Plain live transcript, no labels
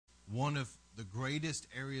one of the greatest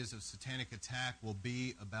areas of satanic attack will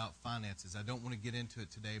be about finances. I don't want to get into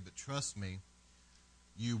it today, but trust me,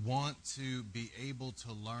 you want to be able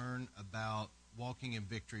to learn about walking in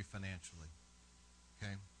victory financially.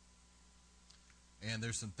 Okay? And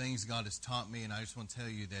there's some things God has taught me, and I just want to tell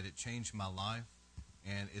you that it changed my life.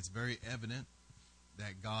 And it's very evident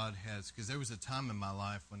that God has, because there was a time in my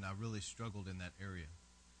life when I really struggled in that area.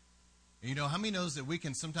 And you know, how many knows that we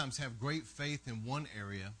can sometimes have great faith in one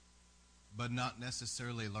area, but not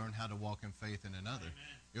necessarily learn how to walk in faith in another?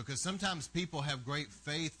 Because sometimes people have great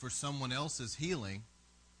faith for someone else's healing,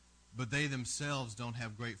 but they themselves don't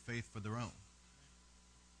have great faith for their own.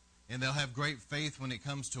 And they'll have great faith when it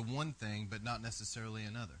comes to one thing, but not necessarily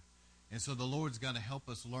another. And so the Lord's got to help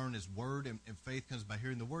us learn His Word, and faith comes by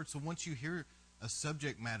hearing the Word. So once you hear a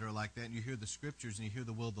subject matter like that, and you hear the Scriptures, and you hear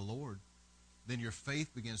the will of the Lord, then your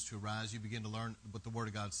faith begins to arise. You begin to learn what the Word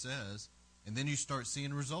of God says, and then you start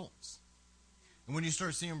seeing results. And when you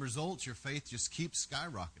start seeing results, your faith just keeps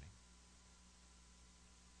skyrocketing.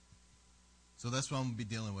 So that's what I'm going to be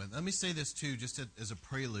dealing with. Let me say this too, just as a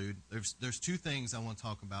prelude. There's two things I want to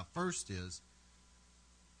talk about. First is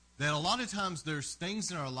that a lot of times there's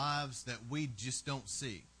things in our lives that we just don't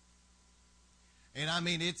see. And I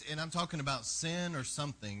mean, and I'm talking about sin or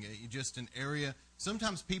something, just an area.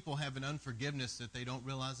 Sometimes people have an unforgiveness that they don't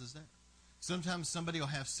realize is there. Sometimes somebody will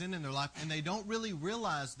have sin in their life and they don't really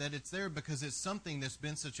realize that it's there because it's something that's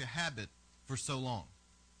been such a habit for so long.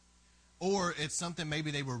 Or it's something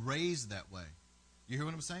maybe they were raised that way. You hear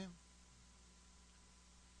what I'm saying?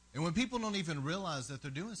 And when people don't even realize that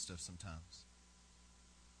they're doing stuff sometimes.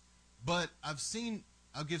 But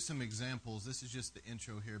I'll give some examples. This is just the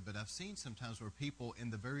intro here, but I've seen sometimes where people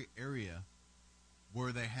in the very area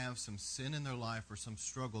where they have some sin in their life or some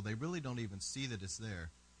struggle, they really don't even see that it's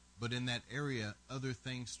there. But in that area, other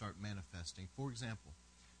things start manifesting. For example,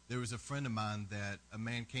 there was a friend of mine that a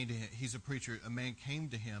man came to him. He's a preacher. A man came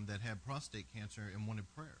to him that had prostate cancer and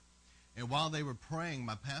wanted prayer. And while they were praying,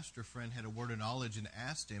 my pastor friend had a word of knowledge and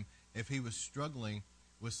asked him if he was struggling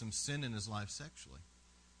with some sin in his life sexually.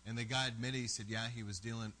 And the guy admitted, he said, yeah, he was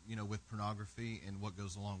dealing, with pornography and what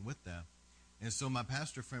goes along with that. And so my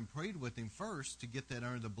pastor friend prayed with him first to get that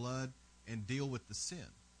under the blood and deal with the sin.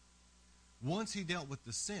 Once he dealt with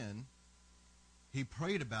the sin, he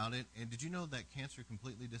prayed about it, and did you know that cancer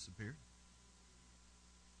completely disappeared?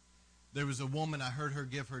 There was a woman, I heard her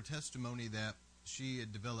give her testimony that she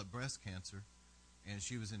had developed breast cancer, and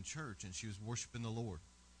she was in church, and she was worshiping the Lord.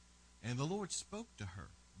 And the Lord spoke to her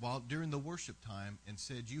during the worship time and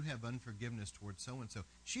said, you have unforgiveness towards so-and-so.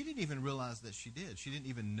 She didn't even realize that she did. She didn't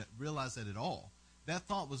even realize that at all. That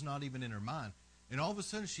thought was not even in her mind. And all of a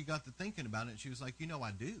sudden, she got to thinking about it, and she was like,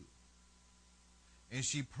 I do. And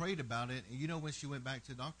she prayed about it, and when she went back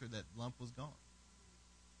to the doctor, that lump was gone.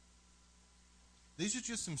 These are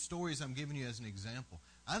just some stories I'm giving you as an example.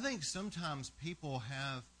 I think sometimes people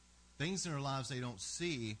have things in their lives they don't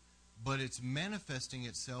see, but it's manifesting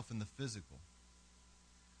itself in the physical.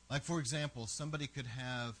 Like, for example, somebody could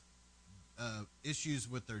have issues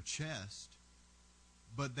with their chest,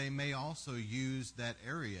 but they may also use that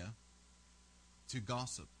area to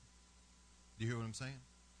gossip. Do you hear what I'm saying?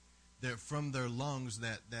 That from their lungs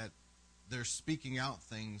that they're speaking out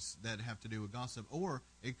things that have to do with gossip. Or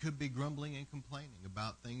it could be grumbling and complaining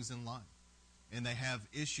about things in life. And they have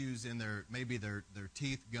issues in maybe their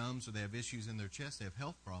teeth, gums, or they have issues in their chest. They have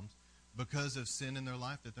health problems because of sin in their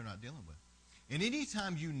life that they're not dealing with. And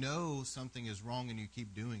anytime you know something is wrong and you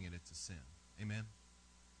keep doing it, it's a sin. Amen?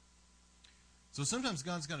 So sometimes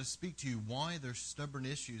God's got to speak to you why there's stubborn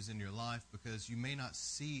issues in your life, because you may not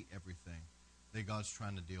see everything that God's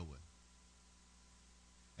trying to deal with.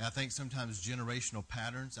 And I think sometimes generational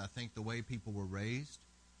patterns, I think the way people were raised,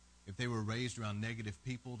 if they were raised around negative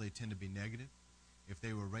people, they tend to be negative. If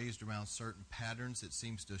they were raised around certain patterns, it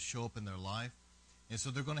seems to show up in their life. And so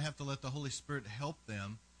they're going to have to let the Holy Spirit help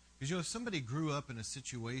them. Because, if somebody grew up in a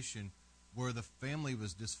situation where the family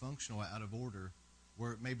was dysfunctional, out of order,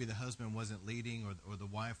 where maybe the husband wasn't leading or the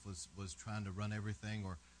wife was trying to run everything,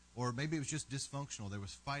 or maybe it was just dysfunctional, there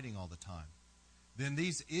was fighting all the time, then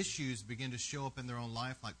these issues begin to show up in their own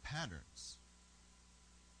life like patterns.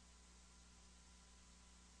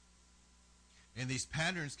 And these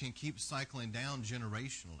patterns can keep cycling down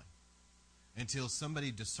generationally until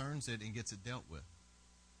somebody discerns it and gets it dealt with.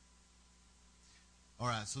 All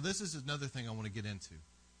right, so this is another thing I want to get into.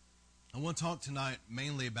 I want to talk tonight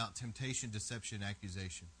mainly about temptation, deception, and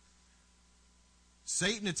accusation.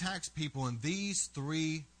 Satan attacks people in these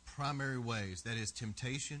three primary ways. That is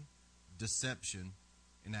temptation, deception,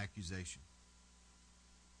 and accusation.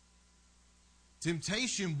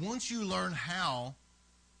 Temptation, once you learn how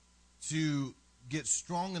to get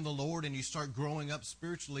strong in the Lord and you start growing up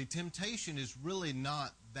spiritually, temptation is really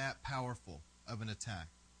not that powerful of an attack.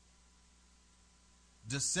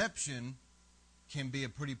 Deception can be a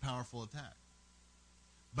pretty powerful attack.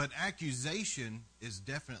 But accusation is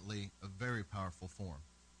definitely a very powerful form.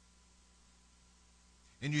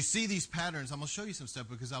 And you see these patterns. I'm going to show you some stuff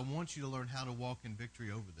because I want you to learn how to walk in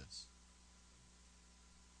victory over this.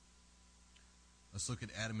 Let's look at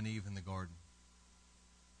Adam and Eve in the garden.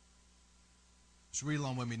 Just read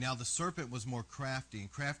along with me. Now the serpent was more crafty,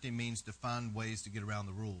 and crafty means to find ways to get around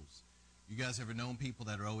the rules. You guys ever known people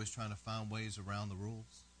that are always trying to find ways around the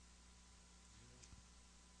rules?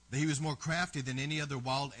 That he was more crafty than any other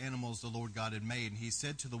wild animals the Lord God had made. And he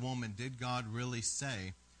said to the woman, did God really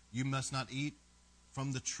say, you must not eat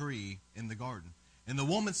from the tree in the garden? And the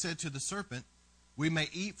woman said to the serpent, we may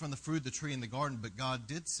eat from the fruit of the tree in the garden, but God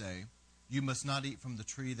did say, you must not eat from the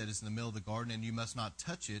tree that is in the middle of the garden, and you must not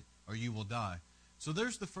touch it, or you will die. So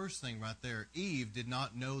there's the first thing right there. Eve did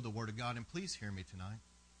not know the Word of God. And please hear me tonight.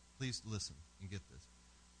 Please listen and get this.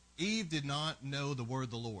 Eve did not know the Word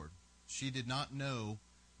of the Lord. She did not know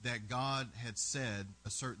that God had said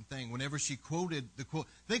a certain thing. Whenever she quoted the quote,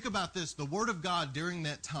 think about this. The Word of God during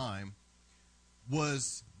that time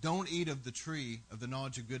was, don't eat of the tree of the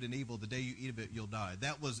knowledge of good and evil. The day you eat of it, you'll die.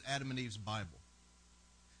 That was Adam and Eve's Bible.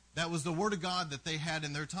 That was the Word of God that they had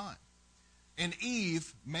in their time. And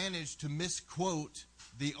Eve managed to misquote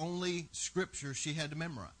the only scripture she had to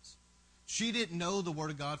memorize. She didn't know the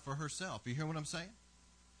Word of God for herself. You hear what I'm saying?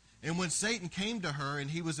 And when Satan came to her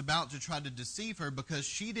and he was about to try to deceive her because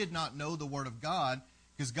she did not know the Word of God,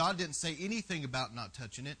 because God didn't say anything about not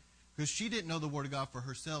touching it, because she didn't know the Word of God for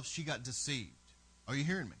herself, she got deceived. Are you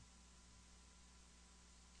hearing me?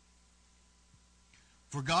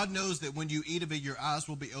 For God knows that when you eat of it, your eyes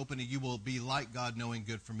will be open and you will be like God, knowing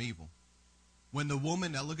good from evil. When the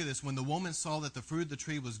woman, now look at this, when the woman saw that the fruit of the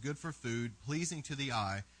tree was good for food, pleasing to the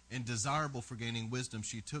eye, and desirable for gaining wisdom,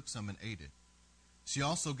 she took some and ate it. She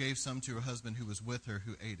also gave some to her husband who was with her,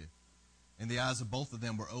 who ate it. And the eyes of both of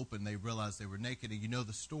them were open. They realized they were naked, and you know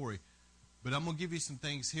the story. But I'm going to give you some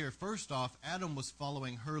things here. First off, Adam was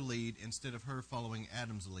following her lead instead of her following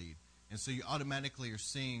Adam's lead. And so you automatically are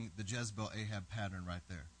seeing the Jezebel-Ahab pattern right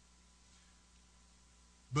there.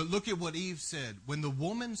 But look at what Eve said. When the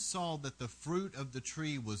woman saw that the fruit of the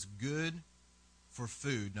tree was good for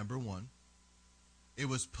food, number one, it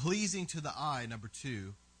was pleasing to the eye, number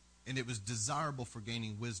two, and it was desirable for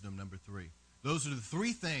gaining wisdom, number three. Those are the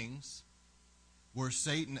three things where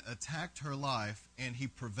Satan attacked her life and he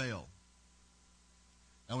prevailed.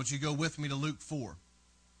 I want you to go with me to Luke 4.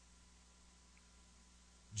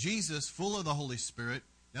 Jesus, full of the Holy Spirit.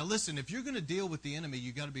 Now listen, if you're going to deal with the enemy,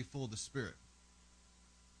 you've got to be full of the Spirit.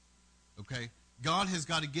 Okay? God has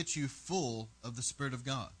got to get you full of the Spirit of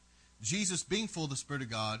God. Jesus, being full of the Spirit of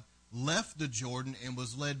God, left the Jordan and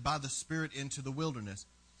was led by the Spirit into the wilderness,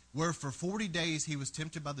 where for 40 days he was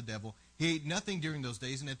tempted by the devil. He ate nothing during those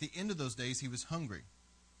days, and at the end of those days he was hungry.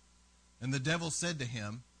 And the devil said to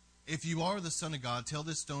him, if you are the Son of God, tell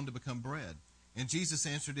this stone to become bread. And Jesus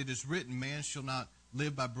answered, it is written, man shall not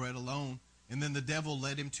live by bread alone. And then the devil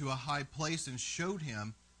led him to a high place and showed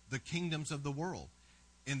him the kingdoms of the world.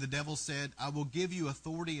 And the devil said, I will give you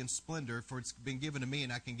authority and splendor, for it's been given to me,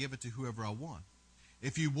 and I can give it to whoever I want.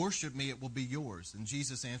 If you worship me, it will be yours. And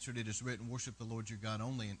Jesus answered, it is written, worship the Lord your God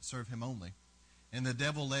only, and serve him only. And the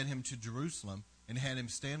devil led him to Jerusalem, and had him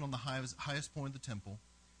stand on the highest point of the temple.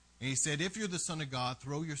 And he said, if you're the Son of God,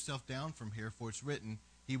 throw yourself down from here, for it's written,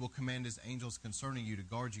 he will command his angels concerning you to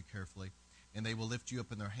guard you carefully, and they will lift you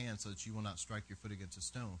up in their hands so that you will not strike your foot against a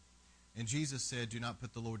stone. And Jesus said, do not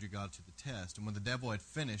put the Lord your God to the test. And when the devil had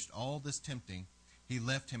finished all this tempting, he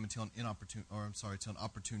left him until an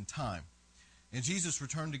opportune time. And Jesus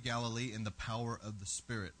returned to Galilee in the power of the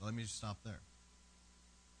Spirit. Let me just stop there.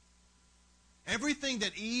 Everything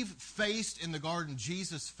that Eve faced in the garden,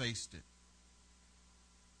 Jesus faced it.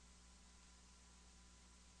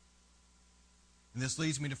 And this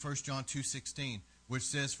leads me to 1 John 2:16, which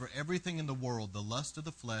says, for everything in the world, the lust of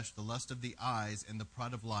the flesh, the lust of the eyes, and the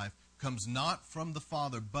pride of life, comes not from the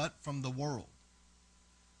Father, but from the world.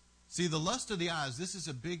 See, the lust of the eyes, this is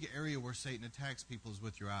a big area where Satan attacks people, is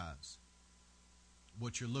with your eyes.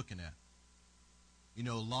 What you're looking at. You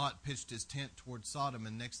know, Lot pitched his tent toward Sodom,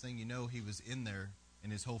 and next thing you know, he was in there,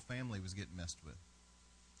 and his whole family was getting messed with.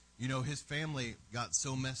 You know, his family got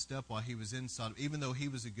so messed up while he was in Sodom. Even though he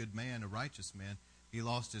was a good man, a righteous man, he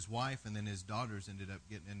lost his wife, and then his daughters ended up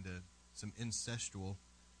getting into some incestual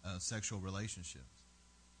sexual relationships.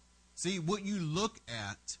 See, what you look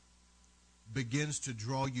at begins to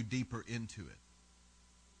draw you deeper into it.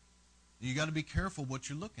 You got to be careful what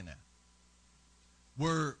you're looking at.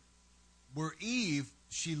 Where Eve,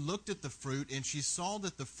 she looked at the fruit and she saw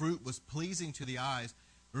that the fruit was pleasing to the eyes.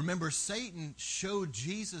 Remember, Satan showed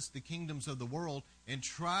Jesus the kingdoms of the world and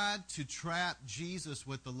tried to trap Jesus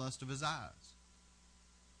with the lust of his eyes.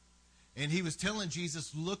 And he was telling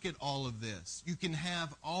Jesus, look at all of this. You can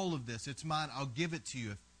have all of this. It's mine. I'll give it to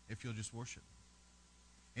you if you'll just worship me.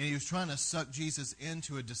 And he was trying to suck Jesus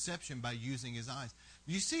into a deception by using his eyes.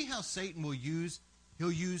 Do you see how Satan will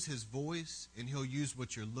he'll use his voice and he'll use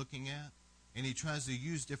what you're looking at. And he tries to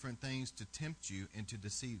use different things to tempt you and to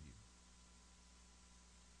deceive you.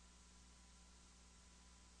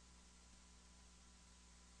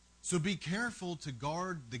 So be careful to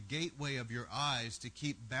guard the gateway of your eyes, to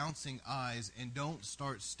keep bouncing eyes, and don't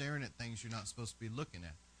start staring at things you're not supposed to be looking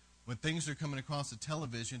at. When things are coming across the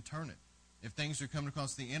television, turn it. If things are coming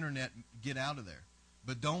across the internet, get out of there.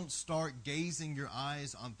 But don't start gazing your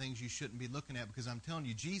eyes on things you shouldn't be looking at, because I'm telling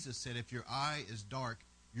you, Jesus said if your eye is dark,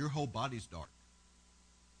 your whole body's dark.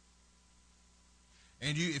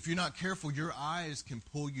 And if you're not careful, your eyes can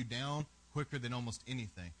pull you down quicker than almost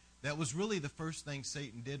anything. That was really the first thing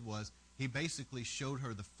Satan did, was he basically showed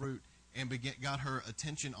her the fruit and got her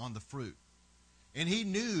attention on the fruit. And he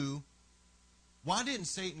knew, why didn't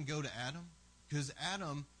Satan go to Adam? Because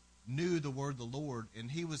Adam knew the word of the Lord,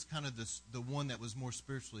 and he was kind of the one that was more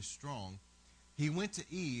spiritually strong. He went to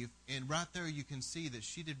Eve, and right there you can see that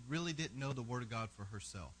she really didn't know the word of God for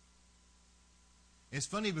herself. It's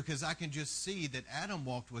funny because I can just see that Adam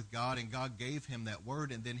walked with God and God gave him that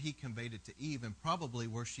word, and then he conveyed it to Eve. And probably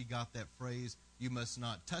where she got that phrase, you must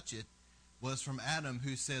not touch it, was from Adam,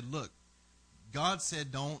 who said, look, God said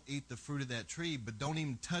don't eat the fruit of that tree, but don't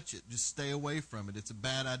even touch it. Just stay away from it. It's a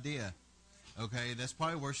bad idea. Okay, that's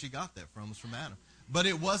probably where she got that from, was from Adam. But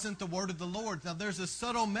it wasn't the word of the Lord. Now there's a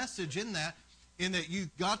subtle message in that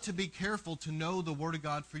you've got to be careful to know the word of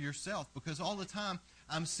God for yourself, because all the time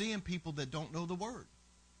I'm seeing people that don't know the word.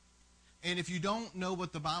 And if you don't know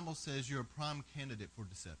what the Bible says, you're a prime candidate for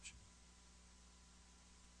deception.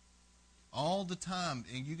 All the time,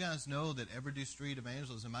 and you guys know that ever do street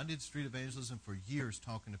evangelism. I did street evangelism for years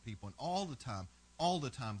talking to people, and all the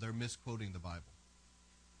time they're misquoting the Bible.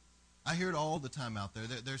 I hear it all the time out there.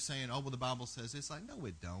 They're saying, oh, well, the Bible says this. Like, no,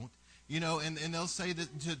 it don't. And they'll say that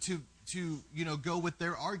to go with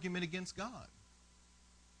their argument against God.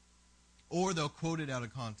 Or they'll quote it out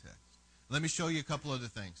of context. Let me show you a couple other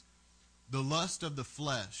things. The lust of the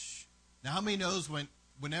flesh. Now, how many knows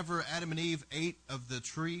whenever Adam and Eve ate of the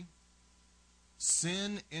tree,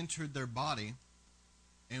 sin entered their body,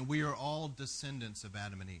 and we are all descendants of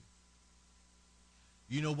Adam and Eve.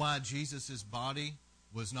 You know why Jesus' body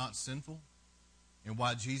was not sinful? And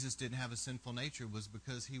why Jesus didn't have a sinful nature was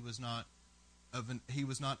because he was not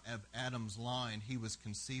of Adam's line. He was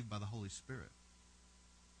conceived by the Holy Spirit.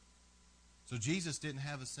 So Jesus didn't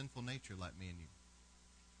have a sinful nature like me and you.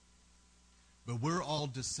 But we're all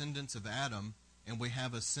descendants of Adam, and we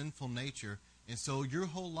have a sinful nature. And so your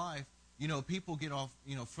whole life, people get off,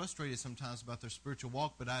 frustrated sometimes about their spiritual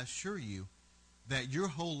walk, but I assure you that your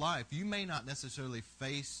whole life, you may not necessarily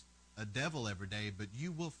face a devil every day, but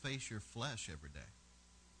you will face your flesh every day.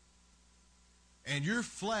 And your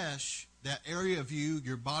flesh, that area of you,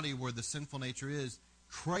 your body where the sinful nature is,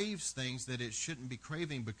 craves things that it shouldn't be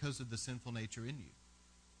craving because of the sinful nature in you.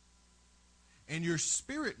 And your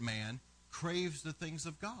spirit man craves the things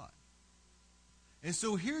of God. And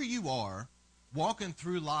so here you are, walking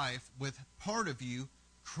through life with part of you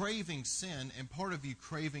craving sin and part of you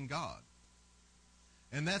craving God.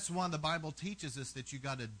 And that's why the Bible teaches us that you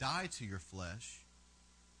got to die to your flesh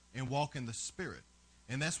and walk in the Spirit.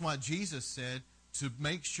 And that's why Jesus said to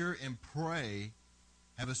make sure and pray,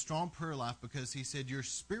 have a strong prayer life, because he said your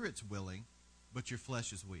spirit's willing, but your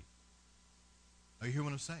flesh is weak. Are you hearing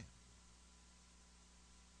what I'm saying?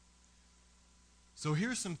 So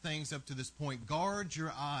here's some things up to this point. Guard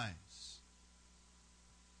your eyes.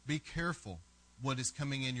 Be careful what is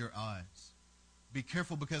coming in your eyes. Be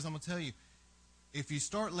careful, because I'm going to tell you, if you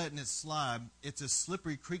start letting it slide, it's a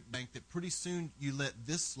slippery creek bank that pretty soon you let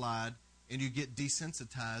this slide and you get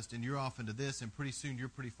desensitized and you're off into this, and pretty soon you're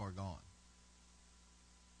pretty far gone.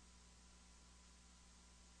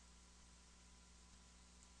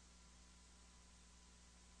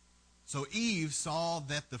 So Eve saw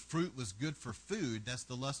that the fruit was good for food. That's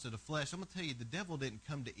the lust of the flesh. I'm going to tell you, the devil didn't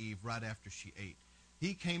come to Eve right after she ate.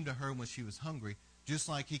 He came to her when she was hungry, just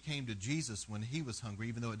like he came to Jesus when he was hungry,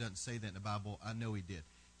 even though it doesn't say that in the Bible. I know he did.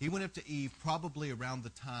 He went up to Eve probably around the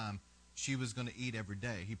time she was going to eat every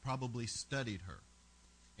day. He probably studied her.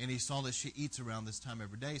 And he saw that she eats around this time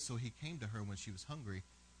every day, so he came to her when she was hungry,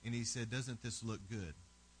 and he said, doesn't this look good?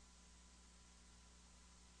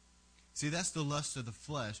 See, that's the lust of the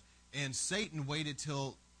flesh. And Satan waited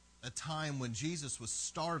till a time when Jesus was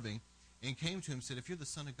starving and came to him and said, if you're the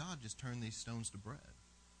Son of God, just turn these stones to bread.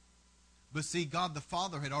 But see, God the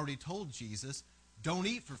Father had already told Jesus, don't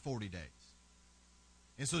eat for 40 days.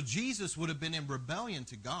 And so Jesus would have been in rebellion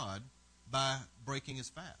to God by breaking his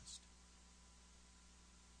fast.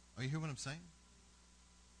 Are you hearing what I'm saying?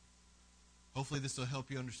 Hopefully this will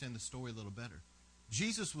help you understand the story a little better.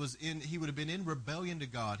 Jesus he would have been in rebellion to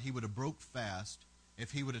God. He would have broke fast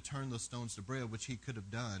if he would have turned those stones to bread, which he could have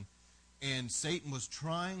done. And Satan was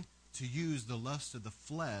trying to use the lust of the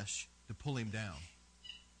flesh to pull him down.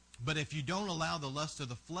 But if you don't allow the lust of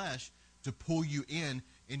the flesh to pull you in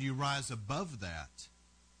and you rise above that,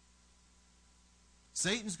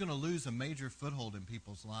 Satan's going to lose a major foothold in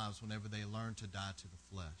people's lives whenever they learn to die to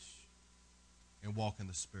the flesh and walk in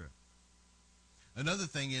the Spirit. Another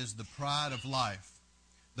thing is the pride of life.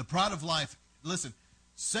 The pride of life, listen,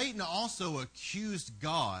 Satan also accused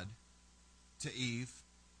God to Eve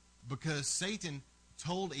because Satan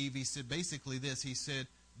told Eve, he said basically this, he said,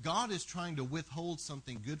 God is trying to withhold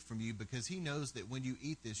something good from you because he knows that when you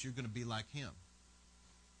eat this, you're going to be like him.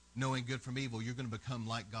 Knowing good from evil, you're going to become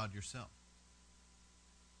like God yourself.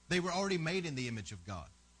 They were already made in the image of God.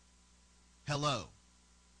 Hello.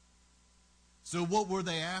 So what were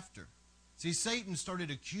they after? See, Satan started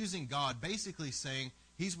accusing God, basically saying,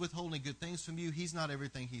 he's withholding good things from you. He's not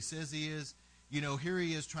everything he says he is. You know, here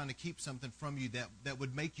he is trying to keep something from you that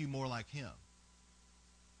would make you more like him.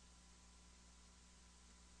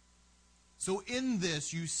 So in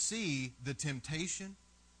this, you see the temptation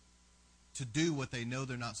to do what they know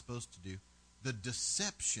they're not supposed to do. The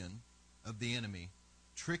deception of the enemy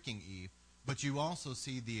tricking Eve. But you also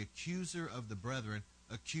see the accuser of the brethren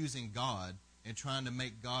accusing God and trying to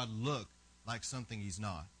make God look like something he's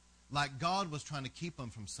not. Like God was trying to keep them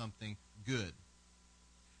from something good.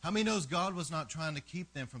 How many knows God was not trying to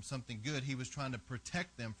keep them from something good? He was trying to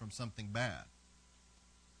protect them from something bad.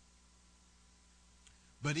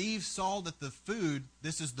 But Eve saw that the food,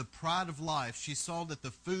 this is the pride of life, she saw that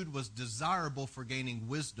the food was desirable for gaining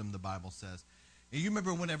wisdom, the Bible says. And you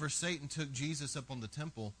remember whenever Satan took Jesus up on the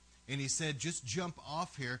temple and he said, just jump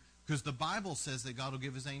off here, because the Bible says that God will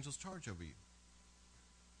give his angels charge over you.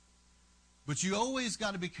 But you always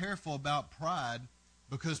got to be careful about pride,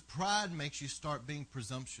 because pride makes you start being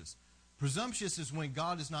presumptuous. Presumptuous is when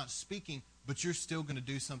God is not speaking, but you're still going to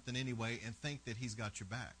do something anyway and think that he's got your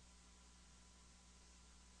back.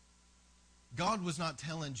 God was not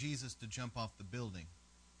telling Jesus to jump off the building.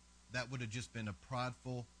 That would have just been a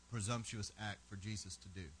prideful, presumptuous act for Jesus to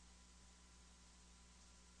do.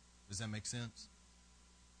 Does that make sense?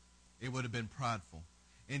 It would have been prideful.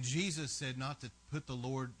 And Jesus said not to put the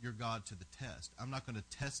Lord your God to the test. I'm not going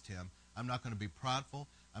to test him. I'm not going to be prideful.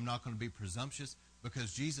 I'm not going to be presumptuous,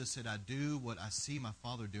 because Jesus said, I do what I see my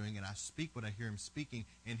Father doing, and I speak what I hear him speaking,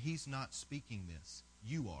 and he's not speaking this.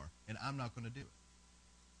 You are, and I'm not going to do it.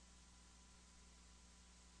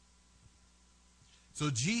 So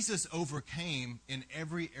Jesus overcame in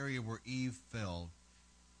every area where Eve fell.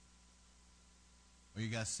 Are you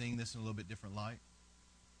guys seeing this in a little bit different light?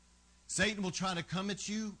 Satan will try to come at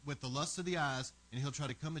you with the lust of the eyes, and he'll try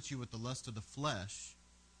to come at you with the lust of the flesh,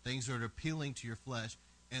 things that are appealing to your flesh,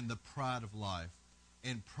 and the pride of life.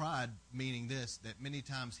 And pride meaning this, that many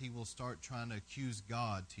times he will start trying to accuse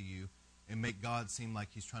God to you and make God seem like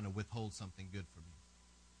he's trying to withhold something good from you.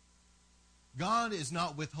 God is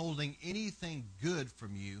not withholding anything good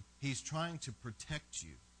from you. He's trying to protect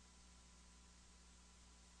you.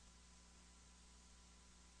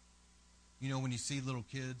 You know, when you see little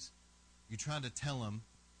kids, you try to tell them,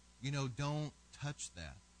 you know, don't touch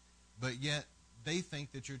that. But yet, they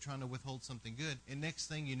think that you're trying to withhold something good, and next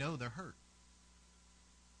thing you know, they're hurt.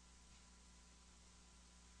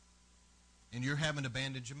 And you're having to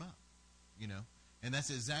bandage them up, you know. And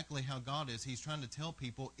that's exactly how God is. He's trying to tell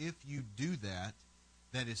people, if you do that,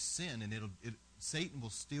 that is sin, and Satan will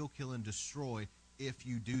steal, kill, and destroy if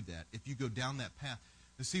you do that, if you go down that path.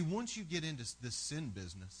 But see, once you get into this sin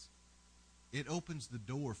business, it opens the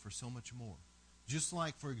door for so much more. Just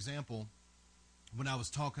like, for example, when I was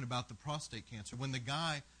talking about the prostate cancer, when the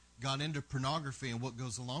guy got into pornography and what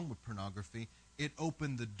goes along with pornography, it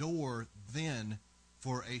opened the door then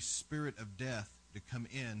for a spirit of death to come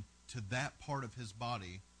in to that part of his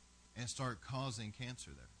body and start causing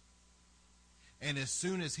cancer there. And as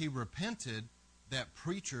soon as he repented, that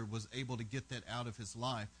preacher was able to get that out of his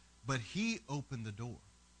life, but he opened the door.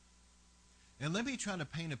 And let me try to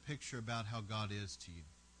paint a picture about how God is to you.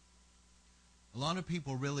 A lot of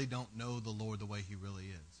people really don't know the Lord the way he really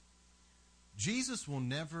is. Jesus will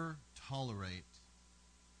never tolerate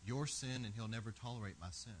your sin and he'll never tolerate my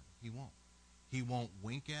sin. He won't. He won't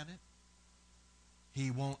wink at it. He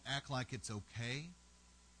won't act like it's okay.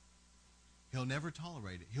 He'll never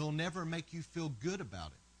tolerate it. He'll never make you feel good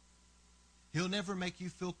about it. He'll never make you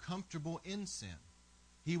feel comfortable in sin.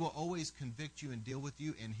 He will always convict you and deal with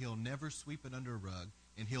you, and he'll never sweep it under a rug,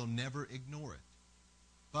 and he'll never ignore it.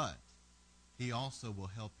 But he also will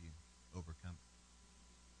help you overcome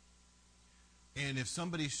it. And if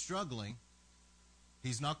somebody's struggling,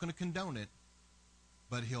 he's not going to condone it,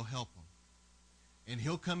 but he'll help them. And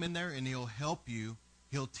he'll come in there and he'll help you.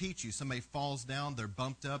 He'll teach you. Somebody falls down, they're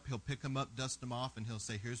bumped up. He'll pick them up, dust them off, and he'll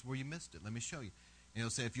say, here's where you missed it. Let me show you. And he'll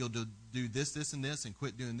say, if you'll do this, this, and this, and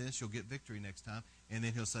quit doing this, you'll get victory next time. And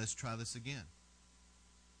then he'll say, let's try this again.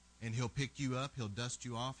 And he'll pick you up, he'll dust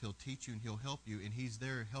you off, he'll teach you, and he'll help you. And he's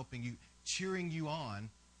there helping you, cheering you on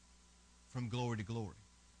from glory to glory.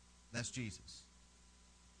 That's Jesus.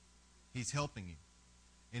 He's helping you.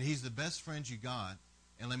 And he's the best friend you got.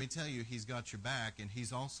 And let me tell you, he's got your back, and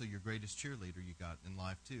he's also your greatest cheerleader you got in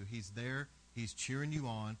life too. He's there, he's cheering you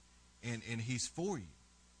on, and he's for you.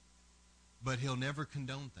 But he'll never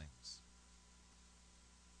condone things.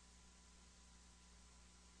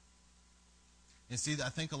 And see, I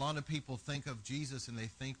think a lot of people think of Jesus and they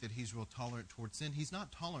think that he's real tolerant towards sin. He's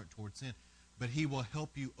not tolerant towards sin, but he will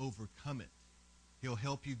help you overcome it. He'll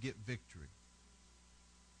help you get victory.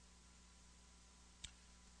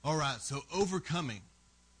 All right, so overcoming.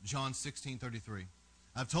 John 16:33.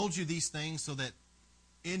 I've told you these things so that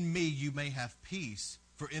in me you may have peace,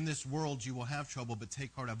 for in this world you will have trouble, but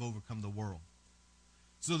take heart, I've overcome the world.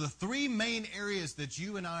 So the three main areas that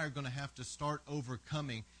you and I are going to have to start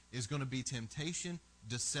overcoming is going to be temptation,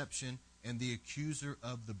 deception, and the accuser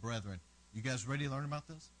of the brethren. You guys ready to learn about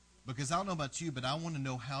this? Because I don't know about you, but I want to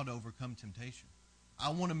know how to overcome temptation. I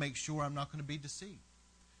want to make sure I'm not going to be deceived.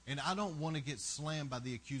 And I don't want to get slammed by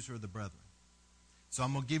the accuser of the brethren. So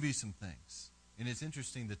I'm going to give you some things. And it's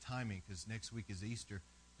interesting, the timing, because next week is Easter,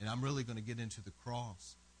 and I'm really going to get into the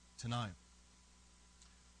cross tonight.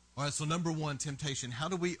 All right, so number one, temptation. How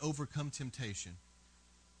do we overcome temptation?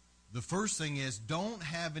 The first thing is, don't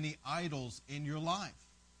have any idols in your life.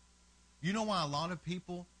 You know why a lot of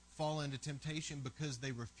people fall into temptation? Because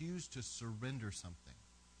they refuse to surrender something.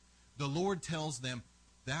 The Lord tells them,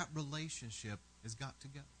 that relationship has got to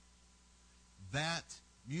go. That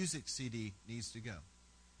music CD needs to go.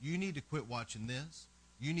 You need to quit watching this.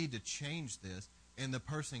 You need to change this. And the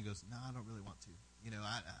person goes, no, I don't really want to. You know,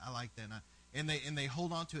 I like that. And they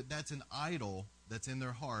hold on to it. That's an idol that's in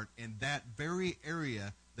their heart. And that very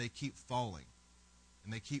area, they keep falling.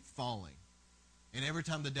 And they keep falling. And every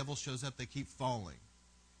time the devil shows up, they keep falling.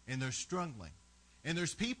 And they're struggling. And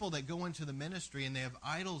there's people that go into the ministry and they have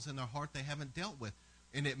idols in their heart they haven't dealt with.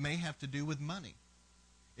 And it may have to do with money.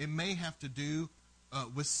 It may have to do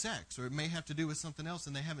with sex, or it may have to do with something else,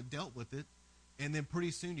 and they haven't dealt with it, and then pretty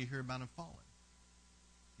soon you hear about them falling.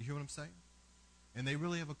 You hear what I'm saying? And they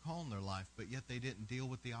really have a call in their life, but yet they didn't deal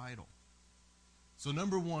with the idol. So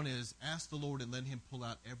number one is, ask the Lord and let him pull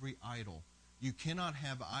out every idol. You cannot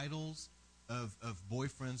have idols of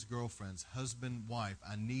boyfriends, girlfriends, husband, wife.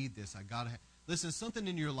 I need this. I got to have. Listen, something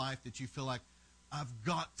in your life that you feel like, I've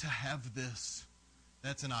got to have this.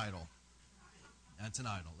 That's an idol. That's an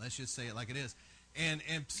idol. Let's just say it like it is. And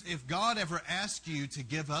if God ever asks you to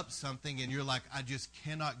give up something and you're like, I just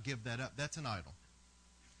cannot give that up, that's an idol.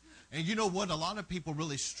 And you know what? A lot of people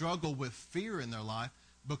really struggle with fear in their life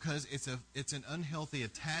because it's an unhealthy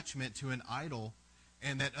attachment to an idol,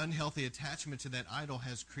 and that unhealthy attachment to that idol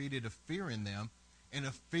has created a fear in them and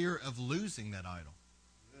a fear of losing that idol.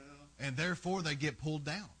 Yeah. And therefore they get pulled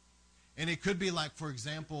down. And it could be like, for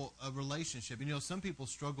example, a relationship. You know, some people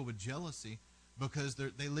struggle with jealousy because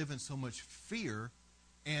they live in so much fear,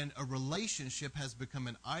 and a relationship has become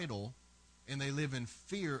an idol, and they live in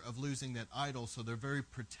fear of losing that idol, so they're very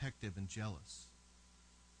protective and jealous.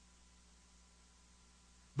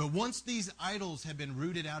 But once these idols have been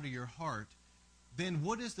rooted out of your heart, then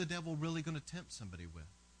what is the devil really going to tempt somebody with?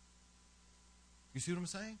 You see what I'm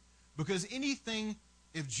saying? Because anything,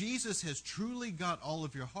 if Jesus has truly got all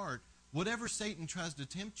of your heart, whatever Satan tries to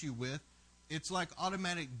tempt you with, it's like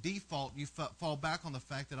automatic default. You fall back on the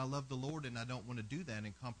fact that I love the Lord and I don't want to do that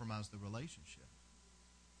and compromise the relationship.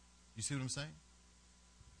 You see what I'm saying?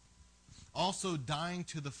 Also, dying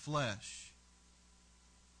to the flesh.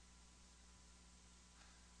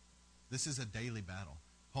 This is a daily battle.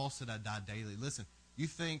 Paul said, I die daily. Listen,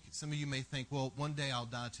 some of you may think, well, one day I'll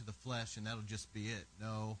die to the flesh and that'll just be it.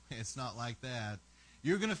 No, it's not like that.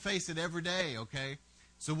 You're going to face it every day, okay?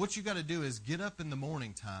 So what you got to do is get up in the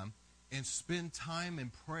morning time and spend time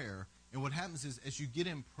in prayer. And what happens is, as you get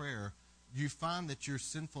in prayer, you find that your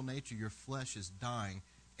sinful nature, your flesh is dying,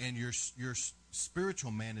 and your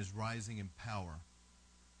spiritual man is rising in power.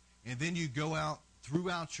 And then you go out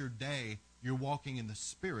throughout your day, you're walking in the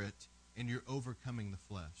Spirit, and you're overcoming the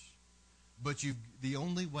flesh. But the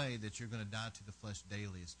only way that you're going to die to the flesh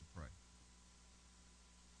daily is to pray.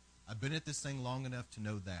 I've been at this thing long enough to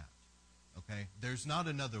know that. Okay? There's not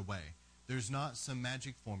another way. There's not some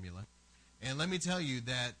magic formula. And let me tell you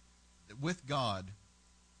that with God,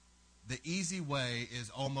 the easy way is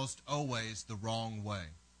almost always the wrong way.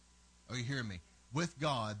 Are you hearing me? With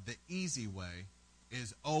God, the easy way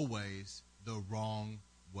is always the wrong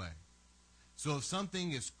way. So if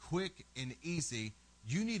something is quick and easy,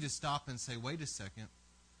 you need to stop and say, wait a second,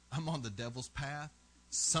 I'm on the devil's path.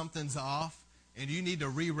 Something's off. And you need to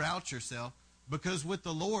reroute yourself. Because with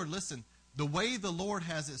the Lord, listen, the way the Lord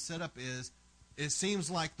has it set up is, it seems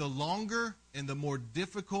like the longer and the more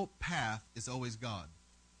difficult path is always God.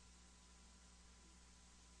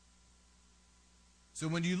 So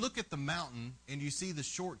when you look at the mountain and you see the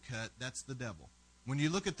shortcut, that's the devil. When you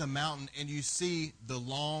look at the mountain and you see the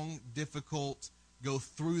long, difficult, go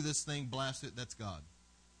through this thing, blast it, that's God.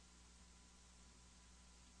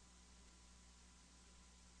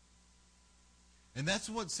 And that's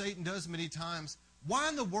what Satan does many times. Why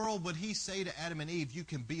in the world would he say to Adam and Eve, you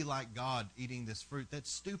can be like God eating this fruit?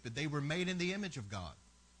 That's stupid. They were made in the image of God.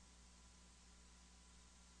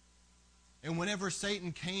 And whenever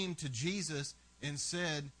Satan came to Jesus and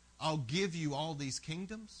said, I'll give you all these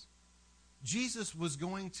kingdoms, Jesus was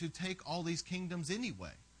going to take all these kingdoms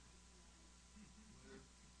anyway.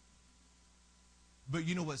 But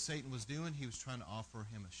you know what Satan was doing? He was trying to offer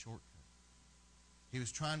him a shortcut. He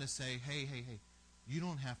was trying to say, hey, you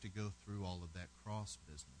don't have to go through all of that cross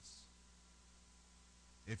business.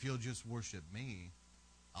 If you'll just worship me,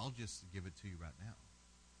 I'll just give it to you right now.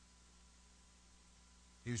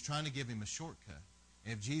 He was trying to give him a shortcut.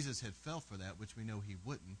 And if Jesus had fell for that, which we know he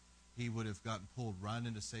wouldn't, he would have gotten pulled right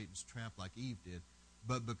into Satan's trap like Eve did.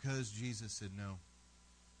 But because Jesus said, no,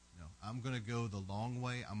 I'm going to go the long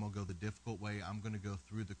way. I'm going to go the difficult way. I'm going to go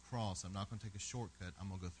through the cross. I'm not going to take a shortcut. I'm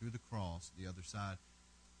going to go through the cross, the other side.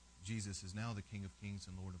 Jesus is now the King of Kings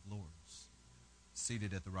and Lord of Lords,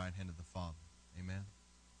 seated at the right hand of the Father. Amen?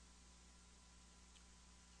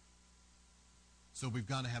 So we've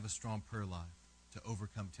got to have a strong prayer life to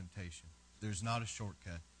overcome temptation. There's not a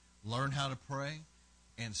shortcut. Learn how to pray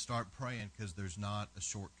and start praying, because there's not a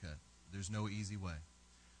shortcut. There's no easy way.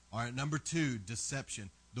 All right, number 2,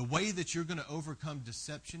 deception. The way that you're going to overcome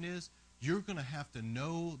deception is you're going to have to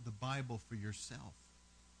know the Bible for yourself.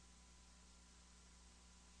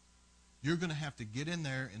 You're going to have to get in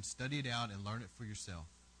there and study it out and learn it for yourself.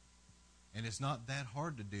 And it's not that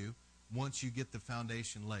hard to do once you get the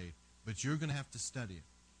foundation laid. But you're going to have to study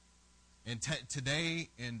it. And today,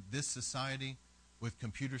 in this society, with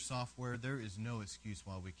computer software, there is no excuse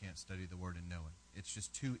why we can't study the Word and know it. It's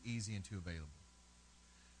just too easy and too available.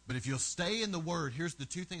 But if you'll stay in the Word, here's the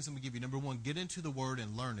 2 things I'm going to give you. Number 1, get into the Word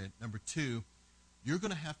and learn it. Number 2, you're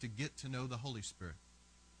going to have to get to know the Holy Spirit.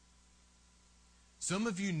 Some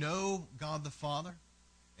of you know God the Father,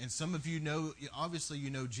 and some of you know, obviously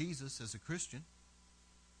you know Jesus as a Christian,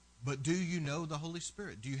 but do you know the Holy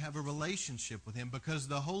Spirit? Do you have a relationship with Him? Because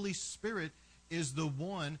the Holy Spirit is the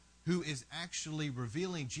one who is actually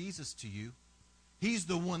revealing Jesus to you. He's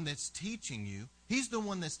the one that's teaching you. He's the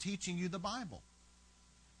one that's teaching you the Bible.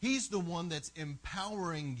 He's the one that's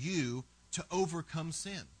empowering you to overcome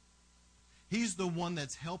sin. He's the one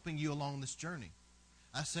that's helping you along this journey.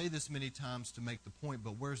 I say this many times to make the point,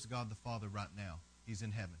 but where's God the Father right now? He's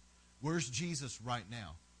in heaven. Where's Jesus right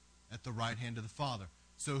now? At the right hand of the Father.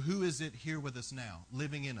 So who is it here with us now,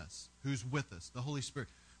 living in us? Who's with us? The Holy Spirit.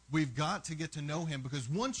 We've got to get to know Him, because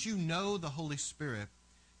once you know the Holy Spirit,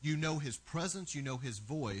 you know His presence, you know His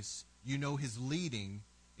voice, you know His leading,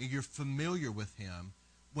 and you're familiar with Him.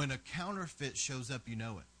 When a counterfeit shows up, you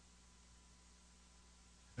know it.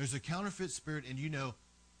 There's a counterfeit spirit, and you know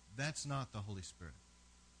that's not the Holy Spirit.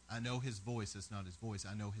 I know His voice, that's not His voice.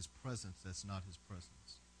 I know His presence, that's not His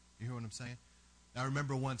presence. You hear what I'm saying? I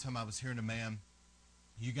remember one time I was hearing a man,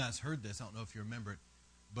 you guys heard this, I don't know if you remember it,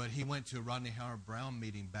 but he went to a Rodney Howard-Browne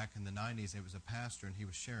meeting back in the 90s. He was a pastor, and he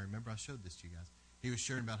was sharing. Remember, I showed this to you guys. He was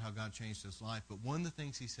sharing about how God changed his life. But one of the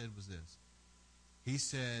things he said was this. He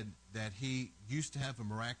said that he used to have a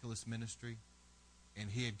miraculous ministry, and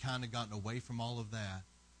he had kind of gotten away from all of that.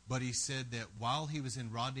 But he said that while he was in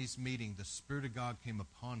Rodney's meeting, the Spirit of God came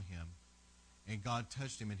upon him, and God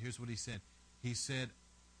touched him. And here's what he said. He said,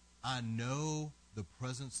 I know the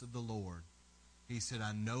presence of the Lord. He said,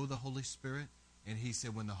 I know the Holy Spirit. And he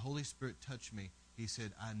said, when the Holy Spirit touched me, he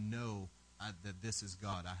said, I know that this is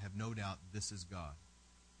God. I have no doubt this is God.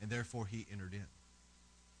 And therefore he entered in. Do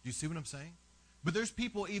you see what I'm saying? But there's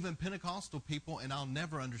people, even Pentecostal people, and I'll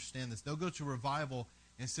never understand this. They'll go to revival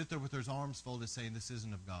and sit there with their arms folded saying, this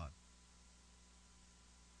isn't of God.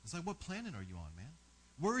 It's like, what planet are you on, man?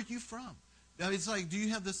 Where are you from? It's like, do you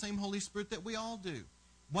have the same Holy Spirit that we all do?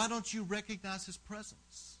 Why don't you recognize his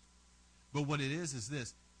presence? But what it is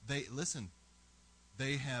this.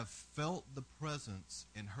 They have felt the presence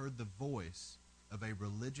and heard the voice of a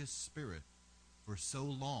religious spirit for so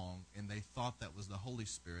long, and they thought that was the Holy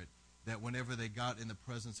Spirit, that whenever they got in the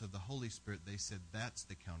presence of the Holy Spirit, they said, that's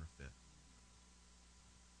the counterfeit.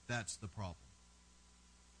 That's the problem.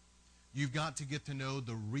 You've got to get to know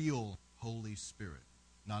the real Holy Spirit,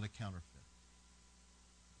 not a counterfeit.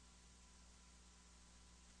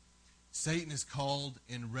 Satan is called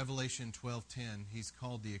in Revelation 12:10, he's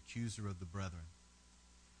called the accuser of the brethren.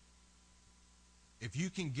 If you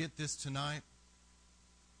can get this tonight,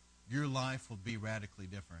 your life will be radically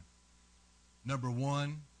different. Number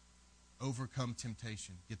one, overcome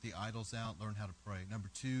temptation. Get the idols out, learn how to pray. Number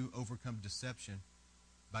two, overcome deception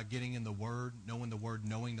by getting in the Word, knowing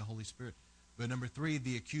the Holy Spirit. But number three,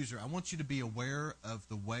 the accuser. I want you to be aware of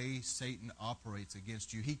the way Satan operates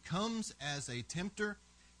against you. He comes as a tempter,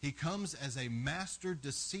 he comes as a master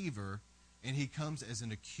deceiver, and he comes as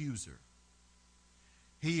an accuser.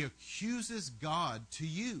 He accuses God to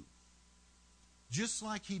you. Just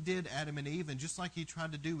like he did Adam and Eve, and just like he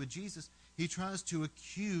tried to do with Jesus, he tries to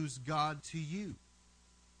accuse God to you.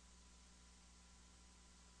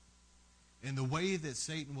 And the way that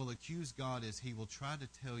Satan will accuse God is he will try to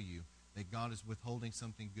tell you that God is withholding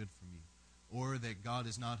something good from you, or that God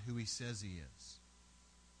is not who he says he is.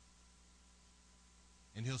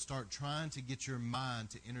 And he'll start trying to get your mind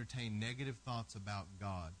to entertain negative thoughts about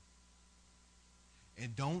God.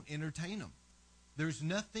 And don't entertain them. There's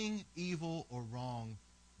nothing evil or wrong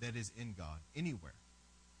that is in God anywhere.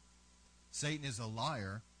 Satan is a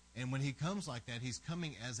liar, and when he comes like that, he's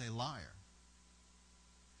coming as a liar.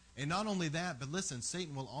 And not only that, but listen,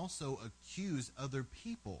 Satan will also accuse other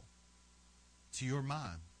people to your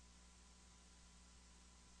mind.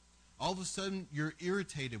 All of a sudden, you're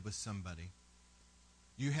irritated with somebody.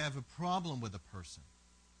 You have a problem with a person.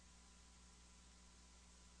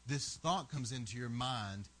 This thought comes into your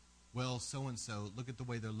mind, well, so-and-so, look at the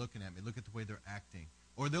way they're looking at me. Look at the way they're acting.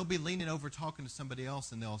 Or they'll be leaning over talking to somebody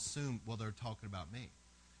else, and they'll assume, well, they're talking about me.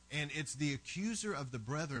 And it's the accuser of the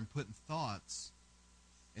brethren putting thoughts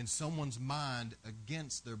in someone's mind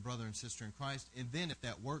against their brother and sister in Christ. And then if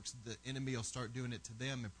that works, the enemy will start doing it to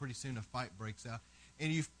them, and pretty soon a fight breaks out.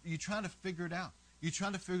 And you try to figure it out. You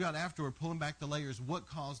try to figure out afterward, pulling back the layers, what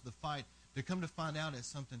caused the fight. To come to find out it's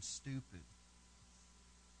something stupid.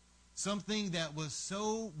 Something that was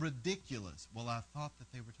so ridiculous. Well, I thought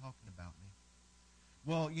that they were talking about me.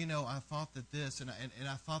 Well, I thought that this, and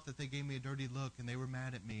I thought that they gave me a dirty look, and they were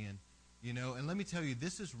mad at me. And let me tell you,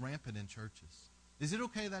 this is rampant in churches. Is it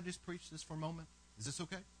okay that I just preach this for a moment? Is this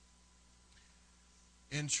okay?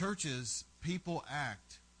 In churches, people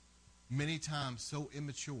act many times so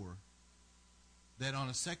immature that on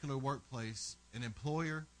a secular workplace, an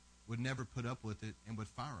employer would never put up with it and would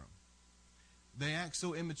fire them. They act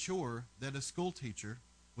so immature that a school teacher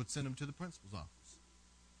would send them to the principal's office.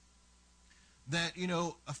 That,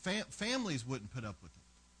 families wouldn't put up with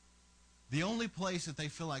it. The only place that they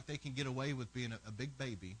feel like they can get away with being a big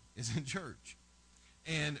baby is in church.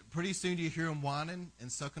 And pretty soon you hear them whining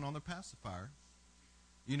and sucking on their pacifier.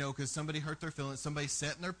 Because somebody hurt their feelings. Somebody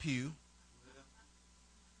sat in their pew.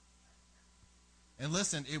 And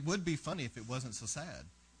listen, it would be funny if it wasn't so sad.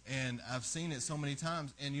 And I've seen it so many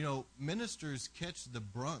times. And, ministers catch the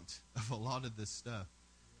brunt of a lot of this stuff.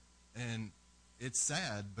 And it's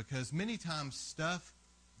sad because many times stuff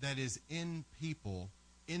that is in people,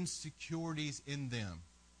 insecurities in them,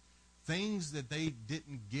 things that they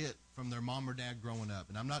didn't get from their mom or dad growing up.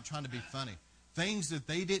 And I'm not trying to be funny. Things that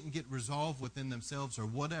they didn't get resolved within themselves or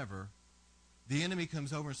whatever, the enemy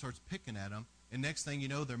comes over and starts picking at them. And next thing you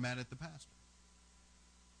know, they're mad at the pastor.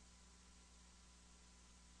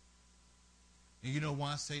 And you know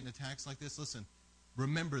why Satan attacks like this? Listen,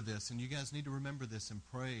 remember this, and you guys need to remember this and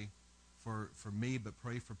pray for me, but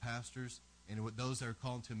pray for pastors and with those that are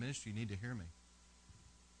called to ministry. You need to hear me.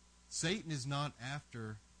 Satan is not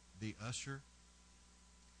after the usher,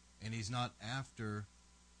 and he's not after,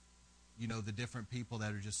 the different people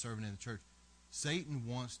that are just serving in the church. Satan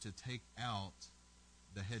wants to take out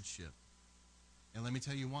the headship. And let me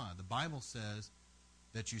tell you why. The Bible says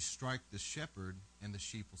that you strike the shepherd and the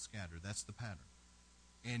sheep will scatter. That's the pattern.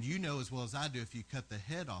 And you know as well as I do, if you cut the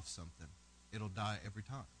head off something, it'll die every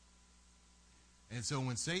time. And so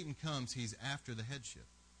when Satan comes, he's after the headship.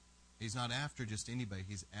 He's not after just anybody.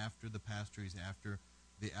 He's after the pastor. He's after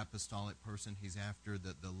the apostolic person. He's after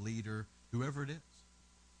the leader, whoever it is.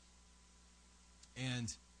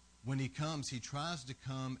 And when he comes, he tries to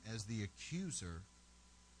come as the accuser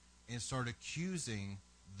and start accusing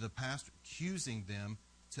the pastor, accusing them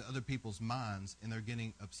to other people's minds, and they're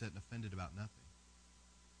getting upset and offended about nothing.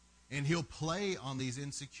 And he'll play on these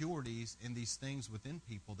insecurities and these things within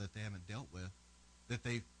people that they haven't dealt with.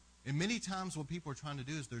 And many times what people are trying to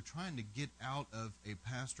do is they're trying to get out of a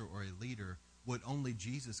pastor or a leader what only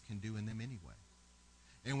Jesus can do in them anyway.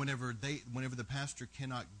 And whenever the pastor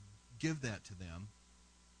cannot give that to them,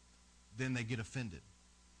 then they get offended.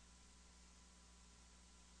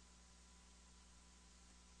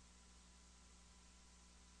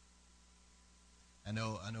 I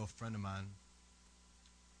know a friend of mine,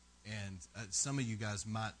 and some of you guys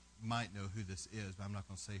might know who this is, but I'm not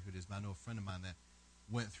going to say who it is. But I know a friend of mine that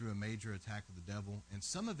went through a major attack of the devil, and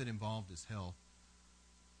some of it involved his health.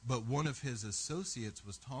 But one of his associates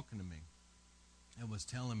was talking to me and was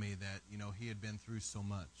telling me that, he had been through so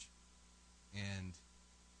much. And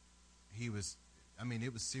it was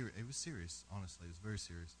serious. It was serious, honestly. It was very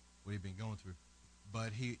serious what he'd been going through.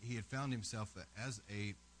 But he had found himself as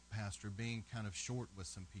a pastor being kind of short with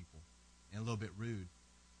some people and a little bit rude.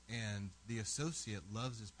 And the associate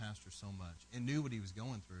loves his pastor so much and knew what he was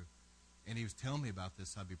going through. And he was telling me about this,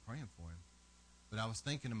 so I'd be praying for him. But I was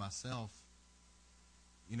thinking to myself,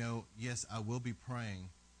 yes, I will be praying,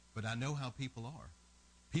 but I know how people are.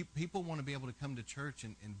 People want to be able to come to church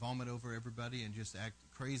and vomit over everybody and just act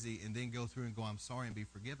crazy and then go through and go, I'm sorry, and be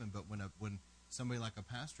forgiven. But when somebody like a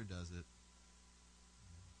pastor does it,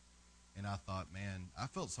 and I thought, man, I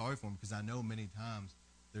felt sorry for him because I know many times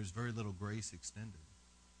there's very little grace extended.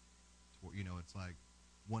 It's like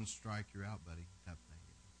one strike, you're out, buddy, type thing.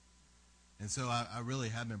 And so I really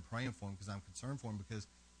have been praying for him because I'm concerned for him, because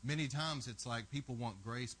many times it's like people want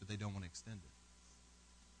grace, but they don't want to extend it.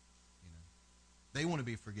 They want to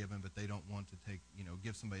be forgiven, but they don't want to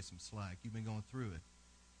give somebody some slack. You've been going through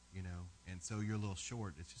it, and so you're a little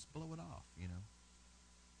short. It's just blow it off,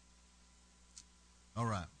 All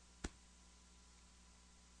right.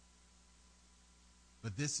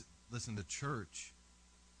 But the church,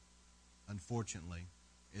 unfortunately,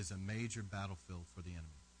 is a major battlefield for the enemy.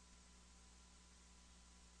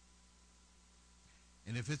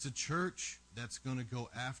 And if it's a church that's going to go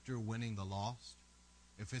after winning the lost,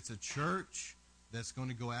 if it's a church that's going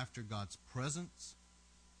to go after God's presence,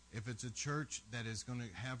 if it's a church that is going to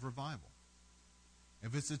have revival,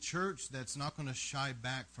 if it's a church that's not going to shy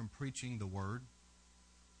back from preaching the word,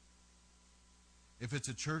 if it's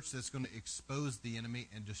a church that's going to expose the enemy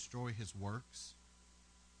and destroy his works,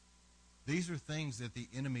 these are things that the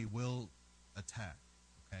enemy will attack,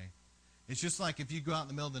 okay? It's just like if you go out in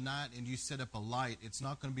the middle of the night and you set up a light, it's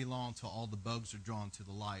not going to be long until all the bugs are drawn to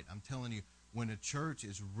the light. I'm telling you, when a church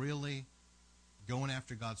is really going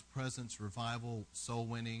after God's presence, revival, soul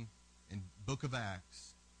winning, and Book of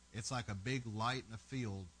Acts, it's like a big light in a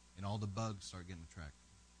field and all the bugs start getting attracted.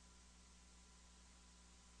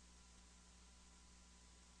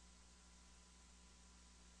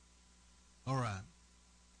 All right.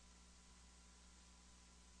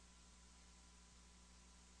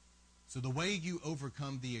 So the way you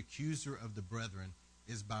overcome the accuser of the brethren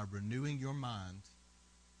is by renewing your mind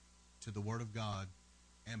to the Word of God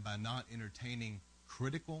and by not entertaining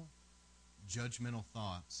critical, judgmental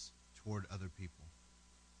thoughts toward other people.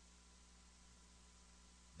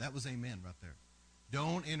 That was amen right there.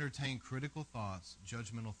 Don't entertain critical thoughts,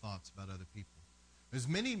 judgmental thoughts about other people. There's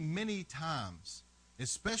many, many times,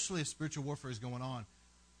 especially if spiritual warfare is going on,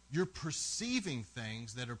 you're perceiving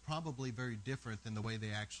things that are probably very different than the way they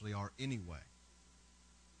actually are anyway.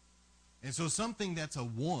 And so something that's a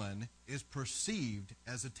 1 is perceived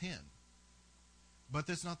as a 10. But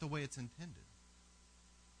that's not the way it's intended.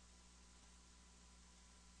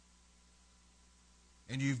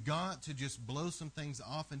 And you've got to just blow some things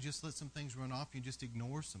off and just let some things run off. You just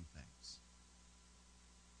ignore some things.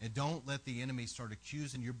 And don't let the enemy start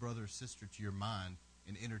accusing your brother or sister to your mind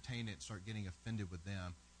and entertain it and start getting offended with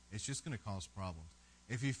them. It's just going to cause problems.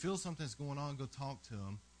 If you feel something's going on, go talk to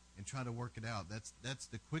them and try to work it out. That's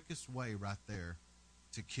the quickest way right there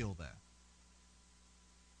to kill that.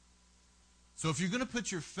 So if you're going to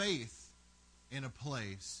put your faith in a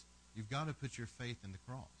place, you've got to put your faith in the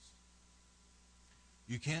cross.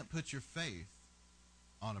 You can't put your faith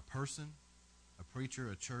on a person, a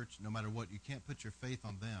preacher, a church, no matter what. You can't put your faith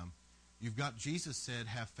on them. Jesus said,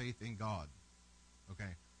 have faith in God.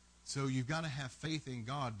 Okay? So you've got to have faith in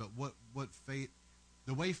God, but what faith,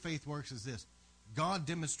 the way faith works is this. God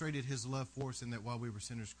demonstrated his love for us in that while we were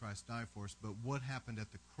sinners, Christ died for us. But what happened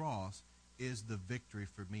at the cross is the victory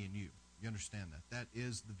for me and you. You understand that? That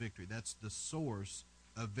is the victory. That's the source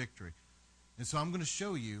of victory. And so I'm going to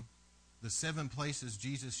show you the 7 places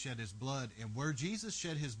Jesus shed his blood. And where Jesus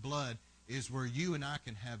shed his blood is where you and I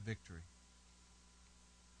can have victory.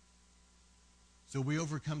 So we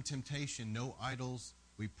overcome temptation, no idols.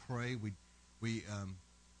 We pray. We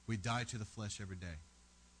die to the flesh every day.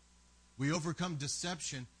 We overcome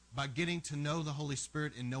deception by getting to know the Holy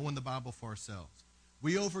Spirit and knowing the Bible for ourselves.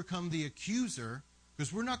 We overcome the accuser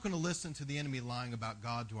because we're not going to listen to the enemy lying about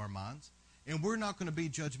God to our minds. And we're not going to be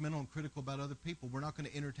judgmental and critical about other people. We're not going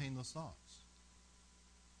to entertain those thoughts.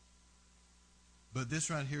 But this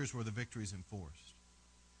right here is where the victory is enforced.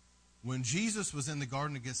 When Jesus was in the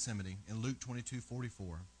Garden of Gethsemane in Luke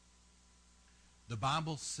 22:44, the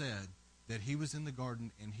Bible said that he was in the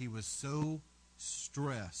garden and he was so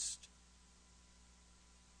stressed.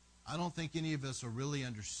 I don't think any of us will really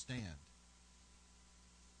understand.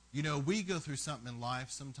 You know, we go through something in life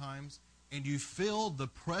sometimes, and you feel the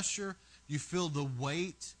pressure, you feel the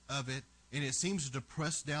weight of it, and it seems to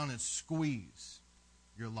press down and squeeze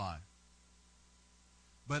your life.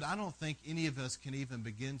 But I don't think any of us can even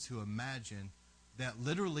begin to imagine that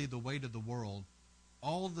literally the weight of the world,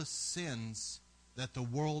 all the sins that the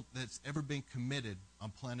world that's ever been committed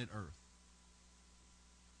on planet Earth.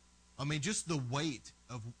 I mean, just the weight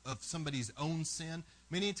of somebody's own sin.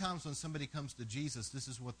 Many times when somebody comes to Jesus, this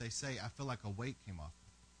is what they say: I feel like a weight came off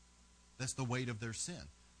me. That's the weight of their sin.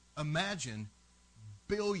 Imagine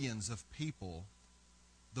billions of people,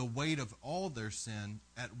 the weight of all their sin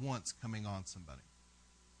at once coming on somebody.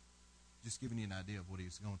 Just giving you an idea of what he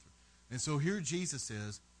was going through. And so here Jesus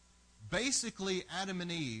is. Basically, Adam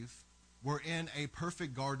and Eve were in a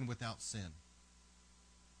perfect garden without sin.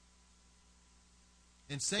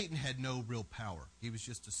 And Satan had no real power. He was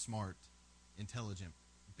just a smart, intelligent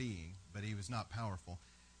being, but he was not powerful.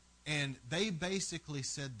 And they basically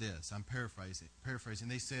said this, I'm paraphrasing.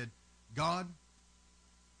 They said, God,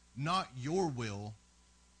 not your will,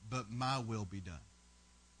 but my will be done.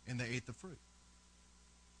 And they ate the fruit.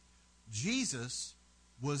 Jesus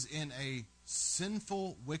was in a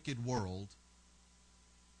sinful, wicked world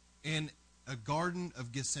in a garden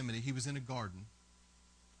of Gethsemane. He was in a garden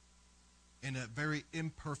in a very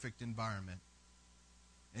imperfect environment.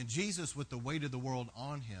 And Jesus, with the weight of the world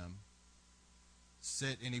on him,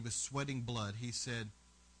 said, and he was sweating blood, he said,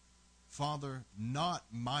 Father, not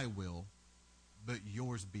my will, but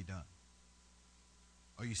yours be done.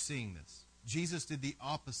 Are you seeing this? Jesus did the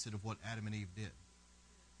opposite of what Adam and Eve did.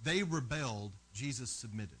 They rebelled, Jesus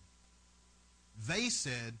submitted. They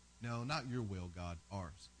said, no, not your will, God,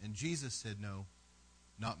 ours. And Jesus said, no,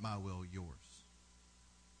 not my will, yours.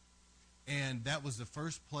 And that was the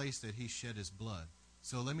first place that he shed his blood.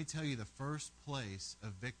 So let me tell you, the first place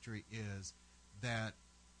of victory is that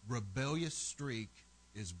rebellious streak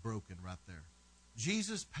is broken right there.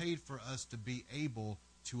 Jesus paid for us to be able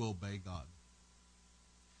to obey God,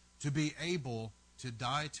 to be able to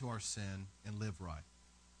die to our sin and live right.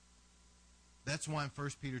 That's why in 1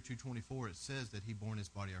 Peter 2:24 it says that he bore in his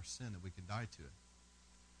body our sin, that we can die to it.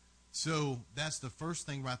 So that's the first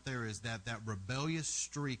thing right there, is that rebellious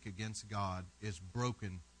streak against God is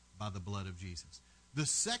broken by the blood of Jesus. The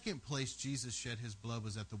second place Jesus shed his blood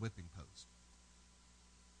was at the whipping post.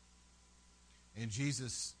 And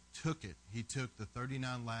Jesus took it. He took the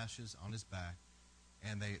 39 lashes on his back,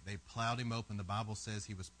 and they plowed him open. The Bible says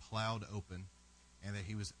he was plowed open and that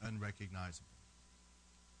he was unrecognizable.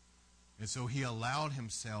 And so he allowed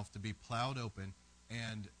himself to be plowed open,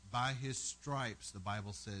 and by his stripes, the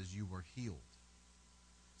Bible says, you were healed.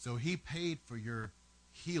 So he paid for your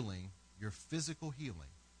healing, your physical healing,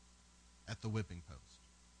 at the whipping post.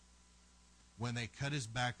 When they cut his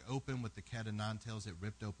back open with the cat of nine tails, it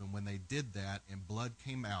ripped open. When they did that and blood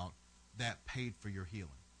came out, that paid for your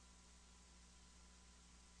healing.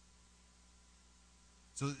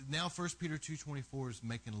 So now 1 Peter 2:24 is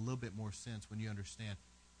making a little bit more sense when you understand.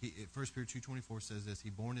 1 Peter 2:24 says this: he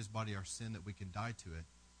bore in his body our sin that we can die to it,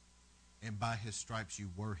 and by his stripes you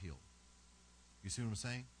were healed. You see what I'm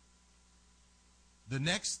saying? The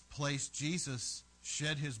next place Jesus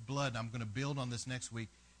shed his blood, I'm going to build on this next week,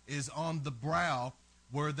 is on the brow,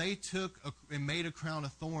 where they took and made a crown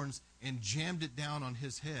of thorns and jammed it down on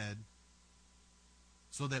his head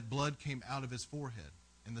so that blood came out of his forehead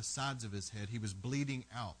and the sides of his head. He was bleeding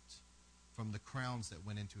out from the crowns that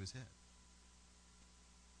went into his head.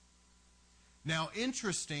 Now,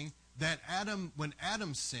 interesting that when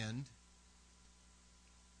Adam sinned,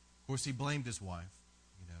 of course, he blamed his wife.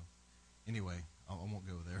 Anyway, I won't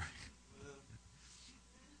go there.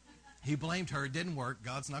 He blamed her. It didn't work.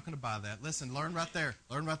 God's not going to buy that. Listen, learn right there.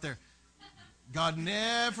 Learn right there. God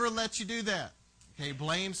never lets you do that. Okay,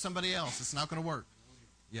 blame somebody else. It's not going to work.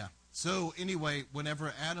 Yeah. So anyway,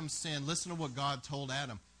 whenever Adam sinned, listen to what God told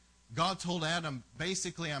Adam. God told Adam,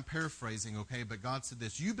 basically I'm paraphrasing, okay, but God said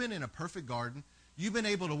this: you've been in a perfect garden. You've been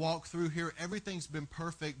able to walk through here. Everything's been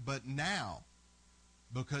perfect, but now,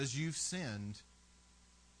 because you've sinned,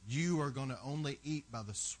 you are going to only eat by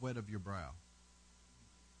the sweat of your brow.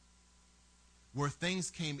 Where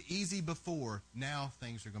things came easy before, now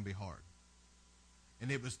things are going to be hard.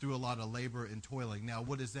 And it was through a lot of labor and toiling. Now,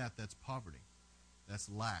 what is that? That's poverty. That's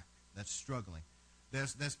lack. That's struggling.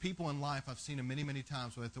 There's people in life, I've seen them many, many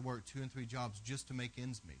times, where they have to work 2 and 3 jobs just to make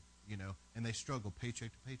ends meet, and they struggle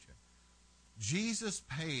paycheck to paycheck. Jesus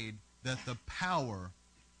paid that the power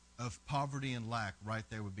of poverty and lack right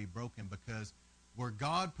there would be broken, because where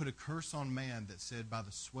God put a curse on man that said, by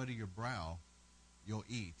the sweat of your brow, you'll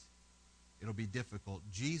eat. It'll be difficult.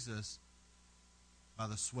 Jesus, by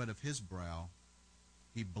the sweat of his brow,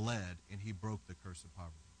 he bled and he broke the curse of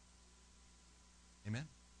poverty. Amen?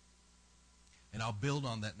 And I'll build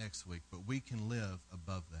on that next week, but we can live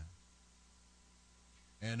above that.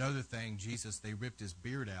 And another thing, Jesus, they ripped his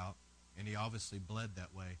beard out, and he obviously bled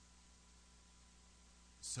that way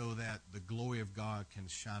so that the glory of God can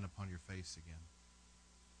shine upon your face again.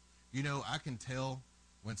 I can tell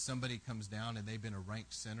when somebody comes down and they've been a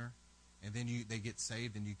ranked sinner, and then they get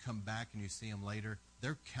saved and you come back and you see them later,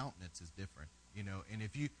 their countenance is different. And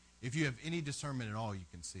if you have any discernment at all, you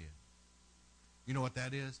can see it. You know what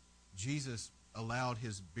that is? Jesus allowed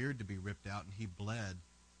his beard to be ripped out, and he bled,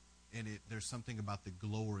 and there's something about the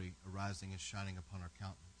glory arising and shining upon our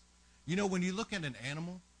countenance. When you look at an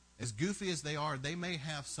animal, as goofy as they are, they may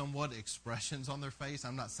have somewhat expressions on their face.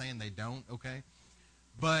 I'm not saying they don't, okay?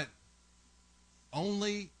 But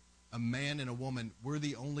only a man and a woman, we're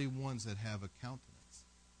the only ones that have a countenance.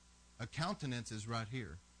 A countenance is right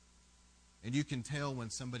here. And you can tell when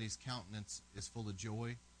somebody's countenance is full of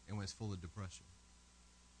joy and when it's full of depression.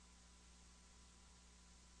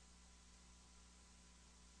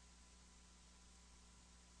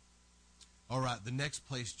 All right, the next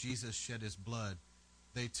place Jesus shed his blood,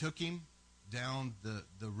 they took him down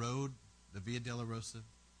the road, the Via Dolorosa,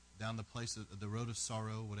 down the place of the road of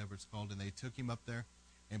sorrow, whatever it's called, and they took him up there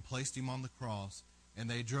and placed him on the cross, and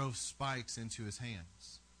they drove spikes into his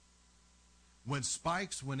hands. When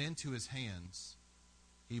spikes went into his hands,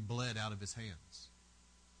 he bled out of his hands.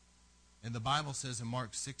 And the Bible says in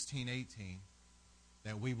Mark 16:18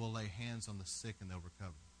 that we will lay hands on the sick and they'll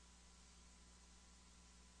recover.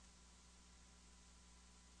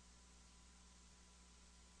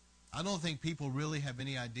 I don't think people really have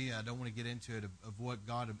any idea, I don't want to get into it, of what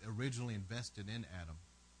God originally invested in Adam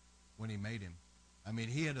when he made him. I mean,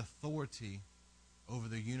 he had authority over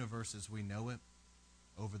the universe as we know it,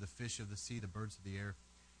 over the fish of the sea, the birds of the air.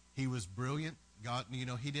 He was brilliant. God,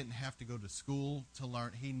 he didn't have to go to school to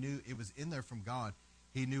learn. He knew it was in there from God.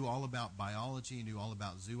 He knew all about biology. He knew all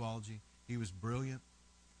about zoology. He was brilliant.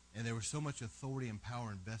 And there was so much authority and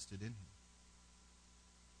power invested in him.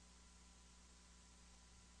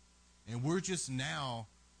 And we're just now,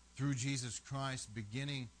 through Jesus Christ,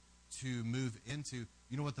 beginning to move into,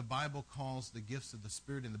 what the Bible calls the gifts of the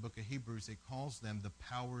Spirit in the book of Hebrews? It calls them the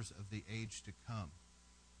powers of the age to come.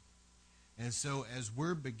 And so as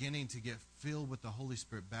we're beginning to get filled with the Holy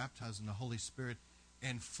Spirit, baptized in the Holy Spirit,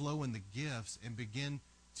 and flow in the gifts and begin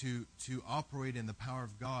to operate in the power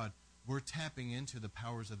of God, we're tapping into the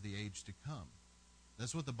powers of the age to come.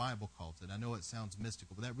 That's what the Bible calls it. I know it sounds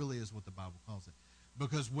mystical, but that really is what the Bible calls it.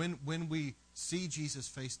 Because when we see Jesus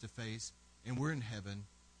face to face and we're in heaven,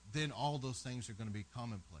 then all those things are going to be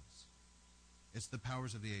commonplace. It's the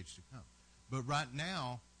powers of the age to come. But right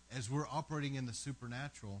now, as we're operating in the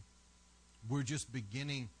supernatural, we're just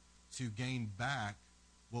beginning to gain back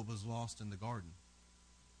what was lost in the garden.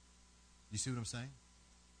 You see what I'm saying?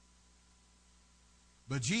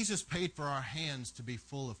 But Jesus paid for our hands to be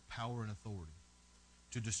full of power and authority,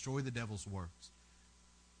 to destroy the devil's works.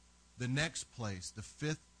 The next place, the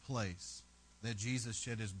fifth place that Jesus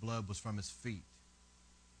shed his blood was from his feet.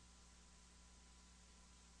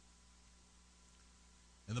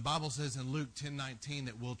 And the Bible says in Luke 10:19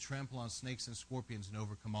 that we'll trample on snakes and scorpions and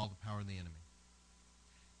overcome all the power of the enemy.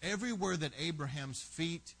 Everywhere that Abraham's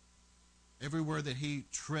feet, everywhere that he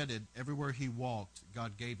treaded, everywhere he walked,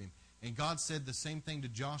 God gave him. And God said the same thing to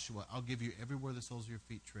Joshua: I'll give you everywhere the soles of your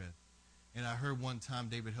feet tread. And I heard one time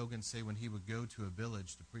David Hogan say when he would go to a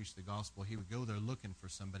village to preach the gospel, he would go there looking for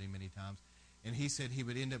somebody many times. And he said he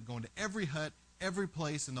would end up going to every hut, every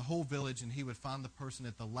place in the whole village, and he would find the person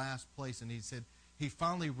at the last place. And he said he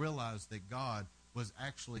finally realized that God was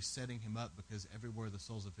actually setting him up, because everywhere the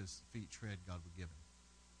soles of his feet tread, God would give him.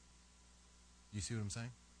 You see what I'm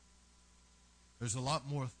saying? There's a lot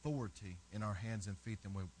more authority in our hands and feet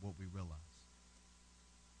than what we realize.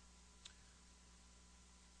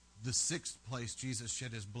 The sixth place Jesus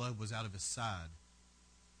shed his blood was out of his side.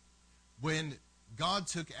 When God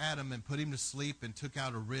took Adam and put him to sleep and took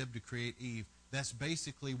out a rib to create Eve, that's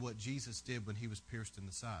basically what Jesus did when he was pierced in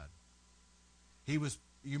the side.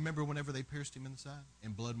 You remember whenever they pierced him in the side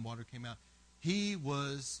and blood and water came out? He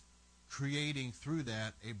was creating through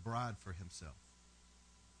that a bride for himself.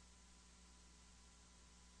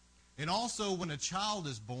 And also, when a child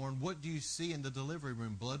is born, what do you see in the delivery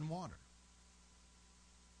room? Blood and water.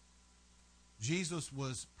 Jesus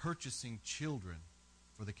was purchasing children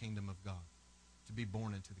for the kingdom of God, to be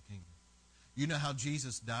born into the kingdom. You know how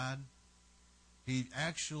Jesus died? He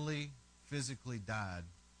actually physically died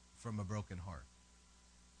from a broken heart.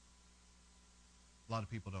 A lot of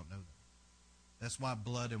people don't know that. That's why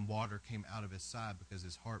blood and water came out of his side, because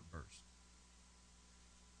his heart burst.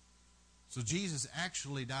 So Jesus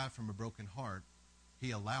actually died from a broken heart.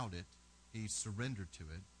 He allowed it. He surrendered to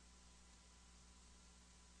it.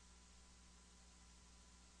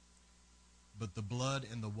 But the blood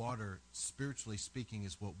and the water, spiritually speaking,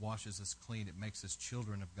 is what washes us clean. It makes us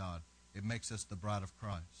children of God. It makes us the bride of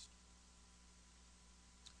Christ.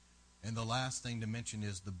 And the last thing to mention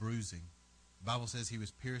is the bruising. The Bible says he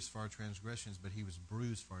was pierced for our transgressions, but he was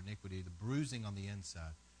bruised for our iniquity. The bruising on the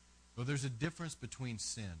inside. Well, there's a difference between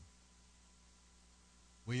sin.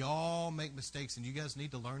 We all make mistakes, and you guys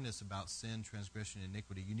need to learn this about sin, transgression, and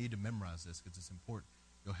iniquity. You need to memorize this because it's important.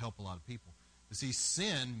 It'll help a lot of people. You see,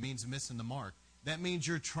 sin means missing the mark. That means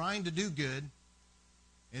you're trying to do good,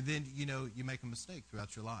 and then, you make a mistake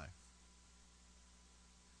throughout your life.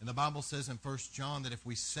 And the Bible says in 1 John that if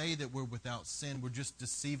we say that we're without sin, we're just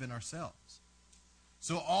deceiving ourselves.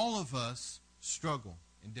 So all of us struggle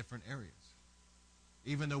in different areas.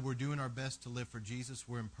 Even though we're doing our best to live for Jesus,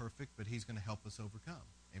 we're imperfect, but he's going to help us overcome.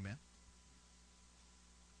 Amen?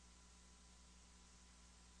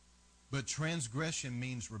 But transgression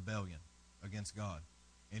means rebellion against God.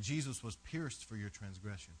 And Jesus was pierced for your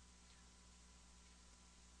transgression.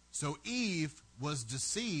 So Eve was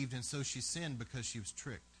deceived, and so she sinned because she was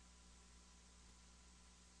tricked.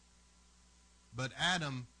 But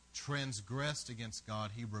Adam transgressed against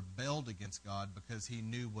God. He rebelled against God because he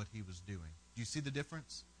knew what he was doing. Do you see the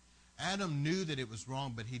difference? Adam knew that it was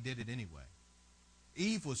wrong, but he did it anyway.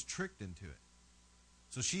 Eve was tricked into it.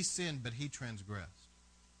 So she sinned, but he transgressed.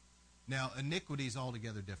 Now, iniquity is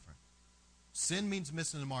altogether different. Sin means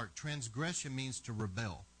missing the mark. Transgression means to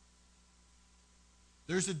rebel.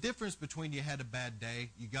 There's a difference between you had a bad day,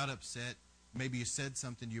 you got upset, maybe you said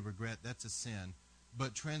something you regret. That's a sin.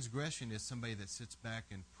 But transgression is somebody that sits back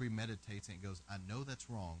and premeditates and goes, I know that's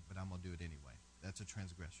wrong, but I'm going to do it anyway. That's a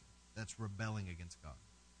transgression. That's rebelling against God.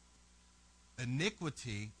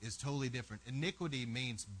 Iniquity is totally different. Iniquity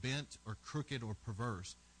means bent or crooked or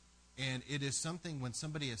perverse. And it is something when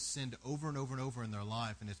somebody has sinned over and over and over in their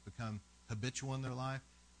life and it's become habitual in their life,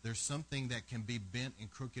 there's something that can be bent and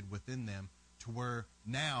crooked within them to where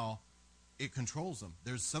now it controls them.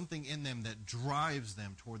 There's something in them that drives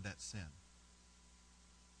them toward that sin.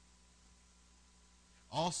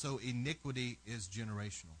 Also, iniquity is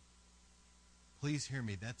generational. Please hear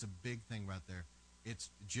me. That's a big thing right there. It's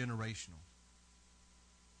generational.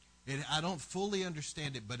 I don't fully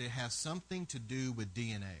understand it, but it has something to do with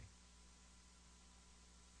DNA.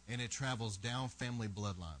 And it travels down family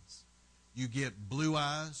bloodlines. You get blue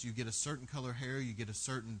eyes, you get a certain color hair, you get a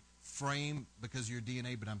certain frame because of your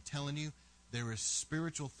DNA, but I'm telling you, there are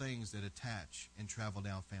spiritual things that attach and travel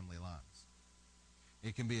down family lines.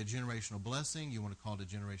 It can be a generational blessing. You want to call it a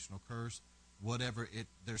generational curse. Whatever.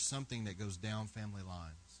 There's something that goes down family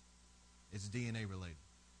lines. It's DNA related.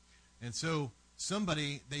 And so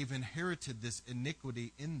they've inherited this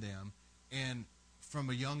iniquity in them, and from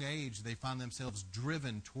a young age, they find themselves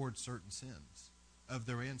driven towards certain sins of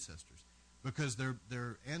their ancestors because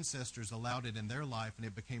their ancestors allowed it in their life, and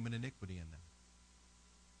it became an iniquity in them.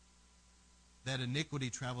 That iniquity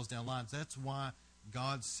travels down lines. That's why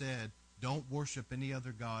God said, don't worship any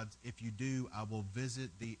other gods. If you do, I will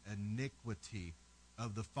visit the iniquity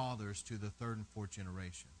of the fathers to the third and fourth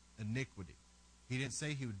generation. Iniquity. He didn't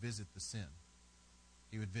say he would visit the sin.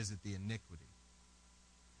 He would visit the iniquity.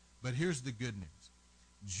 But here's the good news.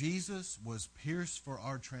 Jesus was pierced for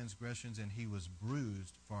our transgressions, and he was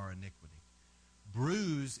bruised for our iniquity.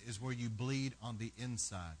 Bruise is where you bleed on the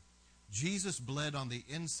inside. Jesus bled on the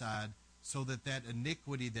inside so that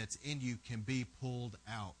iniquity that's in you can be pulled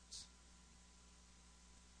out.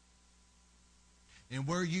 And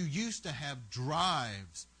where you used to have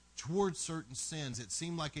drives towards certain sins, it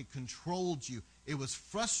seemed like it controlled you. It was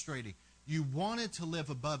frustrating. You wanted to live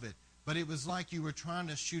above it, but it was like you were trying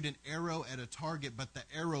to shoot an arrow at a target, but the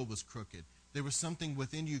arrow was crooked. There was something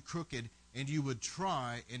within you crooked, and you would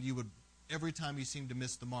try, and you would, every time you seemed to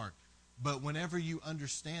miss the mark. But whenever you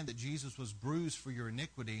understand that Jesus was bruised for your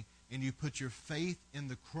iniquity, and you put your faith in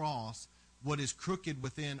the cross, what is crooked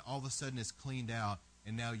within all of a sudden is cleaned out,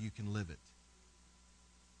 and now you can live it.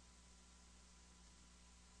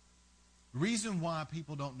 The reason why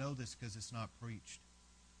people don't know this is because it's not preached.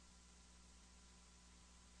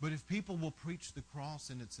 But if people will preach the cross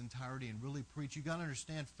in its entirety and really preach, you got to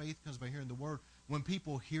understand faith comes by hearing the word. When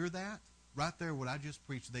people hear that, right there what I just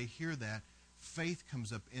preached, they hear that, faith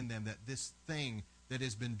comes up in them that this thing that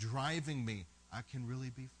has been driving me, I can really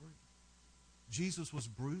be free. Jesus was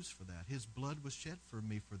bruised for that. His blood was shed for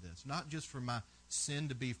me for this. Not just for my sin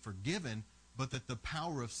to be forgiven, but that the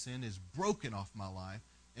power of sin is broken off my life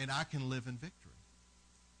and I can live in victory.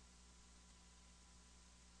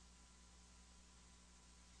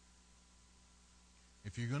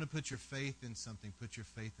 If you're going to put your faith in something, put your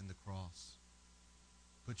faith in the cross.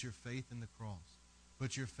 Put your faith in the cross.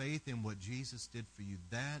 Put your faith in what Jesus did for you.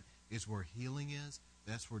 That is where healing is.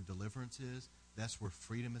 That's where deliverance is. That's where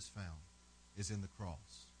freedom is found, is in the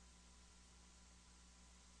cross.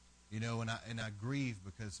 You know, and I grieve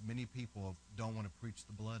because many people don't want to preach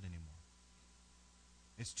the blood anymore.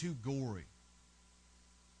 It's too gory.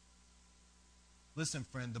 Listen,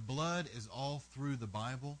 friend, the blood is all through the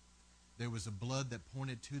Bible. There was a blood that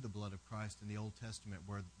pointed to the blood of Christ in the Old Testament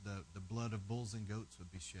where the blood of bulls and goats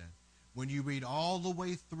would be shed. When you read all the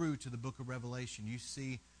way through to the book of Revelation, you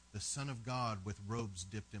see the Son of God with robes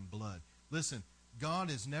dipped in blood. Listen,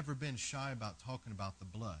 God has never been shy about talking about the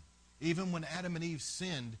blood. Even when Adam and Eve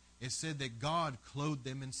sinned, it said that God clothed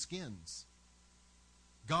them in skins.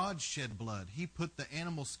 God shed blood. He put the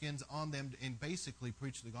animal skins on them and basically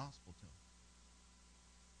preached the gospel to them.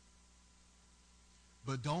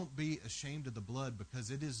 But don't be ashamed of the blood, because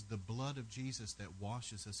it is the blood of Jesus that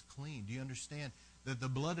washes us clean. Do you understand that the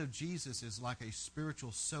blood of Jesus is like a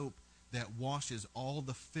spiritual soap that washes all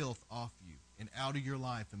the filth off you and out of your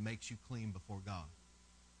life and makes you clean before God?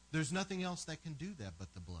 There's nothing else that can do that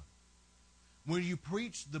but the blood. When you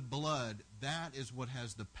preach the blood, that is what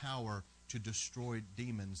has the power to destroy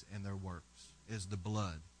demons and their works, is the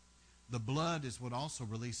blood. The blood is what also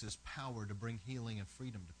releases power to bring healing and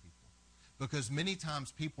freedom to people. Because many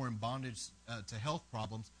times people are in bondage to health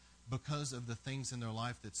problems because of the things in their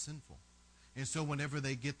life that's sinful. And so whenever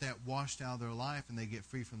they get that washed out of their life and they get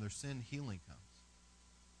free from their sin, healing comes.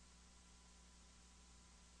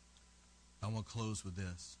 I want to close with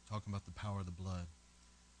this, talking about the power of the blood.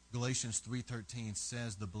 Galatians 3:13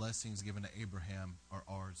 says the blessings given to Abraham are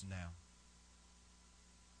ours now.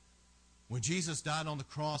 When Jesus died on the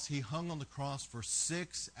cross, he hung on the cross for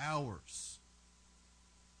 6 hours.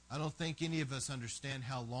 I don't think any of us understand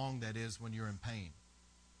how long that is when you're in pain.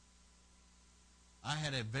 I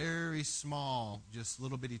had a very small, just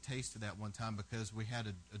little bitty taste of that one time because we had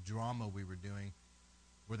a drama we were doing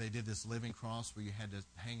where they did this living cross where you had to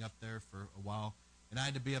hang up there for a while. And I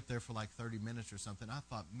had to be up there for like 30 minutes or something. I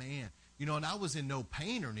thought, man, you know, and I was in no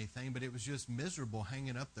pain or anything, but it was just miserable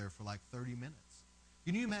hanging up there for like 30 minutes.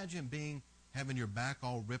 Can you imagine having your back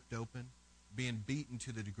all ripped open, being beaten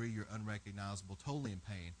to the degree you're unrecognizable, totally in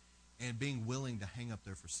pain, and being willing to hang up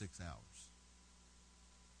there for 6 hours?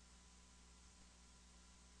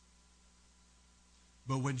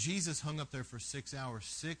 But when Jesus hung up there for 6 hours,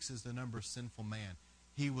 6 is the number of sinful man.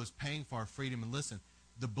 He was paying for our freedom. And listen,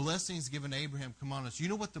 the blessings given to Abraham come on us. You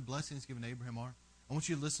know what the blessings given to Abraham are? I want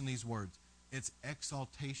you to listen to these words. It's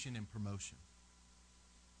exaltation and promotion.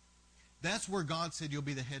 That's where God said you'll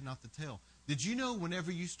be the head, not the tail. Did you know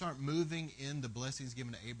whenever you start moving in the blessings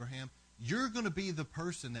given to Abraham, you're going to be the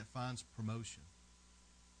person that finds promotion?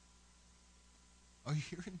 Are you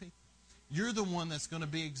hearing me? You're the one that's going to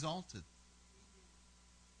be exalted.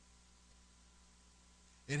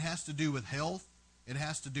 It has to do with health. It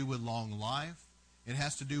has to do with long life. It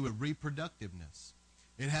has to do with reproductiveness.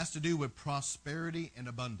 It has to do with prosperity and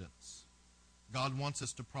abundance. God wants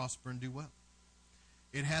us to prosper and do well.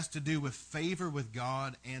 It has to do with favor with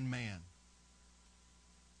God and man.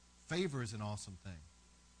 Favor is an awesome thing.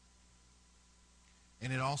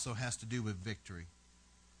 And it also has to do with victory.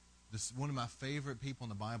 One of my favorite people in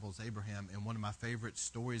the Bible is Abraham, and one of my favorite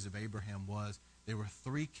stories of Abraham was there were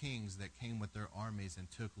 3 kings that came with their armies and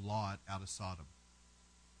took Lot out of Sodom.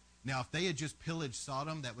 Now, if they had just pillaged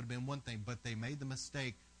Sodom, that would have been one thing, but they made the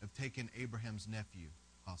mistake of taking Abraham's nephew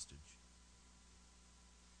hostage.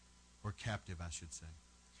 Or captive, I should say.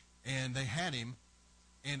 And they had him,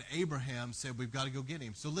 And Abraham said, we've got to go get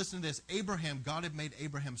him. So listen to this. God had made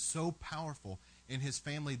Abraham so powerful in his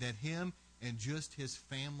family that him and just his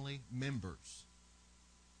family members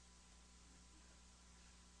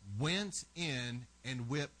went in and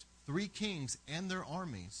whipped 3 kings and their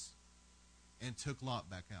armies and took Lot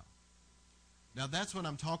back out. Now that's what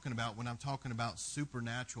I'm talking about when I'm talking about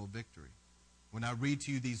supernatural victory. When I read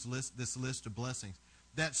to you this list of blessings,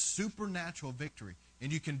 that's supernatural victory.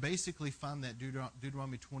 And you can basically find that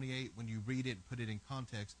Deuteronomy 28 when you read it and put it in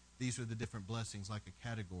context. These are the different blessings like a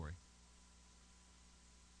category.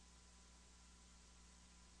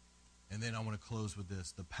 And then I want to close with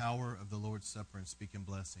this, the power of the Lord's Supper and speaking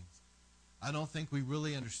blessings. I don't think we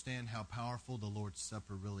really understand how powerful the Lord's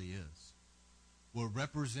Supper really is. What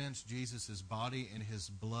represents Jesus' body and his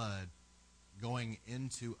blood going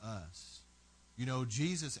into us. You know,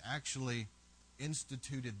 Jesus actually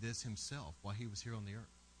instituted this himself while he was here on the earth.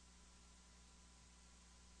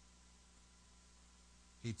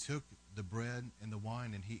 He took the bread and the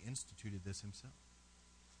wine and he instituted this himself.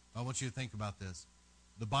 I want you to think about this.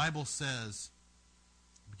 The Bible says,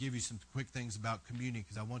 I'll give you some quick things about communion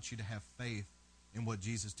because I want you to have faith in what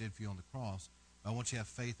Jesus did for you on the cross. I want you to have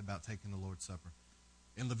faith about taking the Lord's Supper.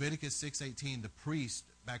 In Leviticus 6:18, the priest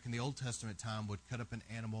back in the Old Testament time would cut up an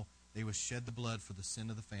animal. They would shed the blood for the sin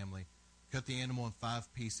of the family, cut the animal in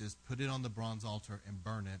 5 pieces, put it on the bronze altar, and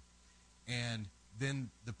burn it. And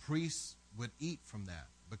then the priests would eat from that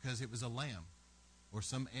because it was a lamb or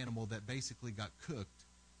some animal that basically got cooked,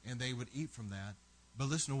 and they would eat from that. But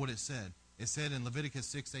listen to what it said. It said in Leviticus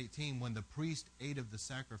 6:18, when the priest ate of the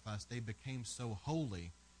sacrifice, they became so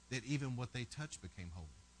holy that even what they touched became holy.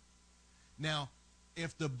 Now,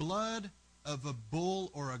 if the blood of a bull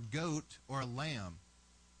or a goat or a lamb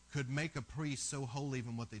could make a priest so holy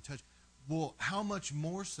even what they touched, well, how much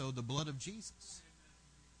more so the blood of Jesus?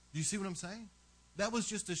 Do you see what I'm saying? That was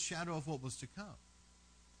just a shadow of what was to come.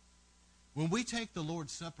 When we take the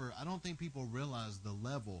Lord's Supper, I don't think people realize the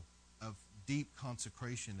level of deep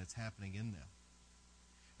consecration that's happening in them.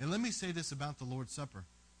 And let me say this about the Lord's Supper.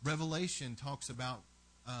 Revelation talks about,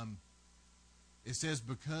 it says,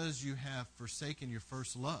 because you have forsaken your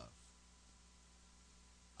first love,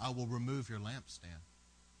 I will remove your lampstand.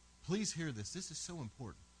 Please hear this. This is so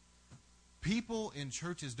important. People in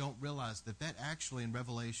churches don't realize that actually in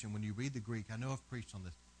Revelation, when you read the Greek, I know I've preached on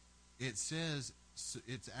this, it says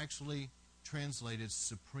it's actually translated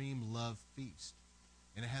supreme love feast.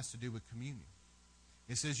 And it has to do with communion.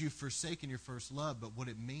 It says you've forsaken your first love, but what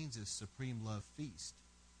it means is supreme love feast.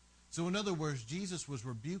 So in other words, Jesus was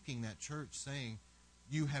rebuking that church saying,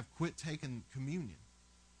 you have quit taking communion.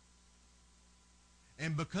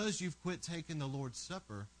 And because you've quit taking the Lord's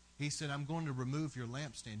Supper, he said, I'm going to remove your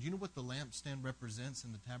lampstand. You know what the lampstand represents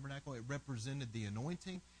in the tabernacle? It represented the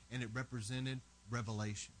anointing, and it represented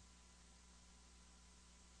revelation.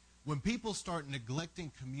 When people start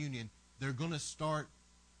neglecting communion, they're going to start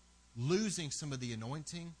losing some of the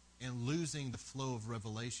anointing and losing the flow of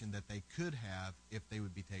revelation that they could have if they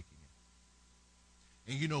would be taking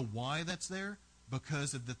it. And you know why that's there?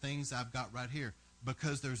 Because of the things I've got right here.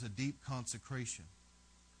 Because there's a deep consecration.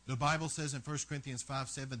 The Bible says in 1 Corinthians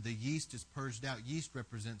 5:7, the yeast is purged out. Yeast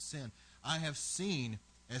represents sin. I have seen,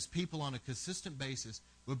 as people on a consistent basis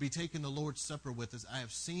would be taking the Lord's Supper with us, I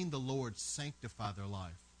have seen the Lord sanctify their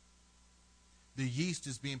life. The yeast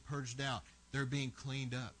is being purged out. They're being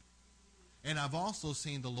cleaned up. And I've also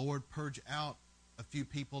seen the Lord purge out a few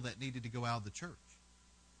people that needed to go out of the church.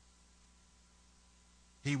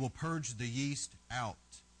 He will purge the yeast out.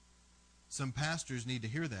 Some pastors need to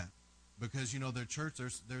hear that because, you know, their church,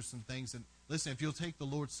 there's some things that, listen, if you'll take the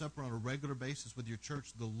Lord's Supper on a regular basis with your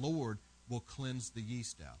church, the Lord will cleanse the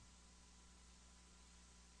yeast out.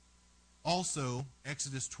 Also,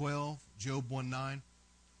 Exodus 12, Job 1:9,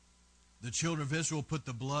 the children of Israel put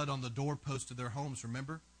the blood on the doorpost of their homes,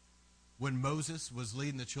 remember? When Moses was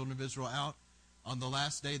leading the children of Israel out, on the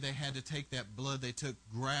last day they had to take that blood. They took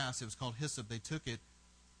grass, it was called hyssop, they took it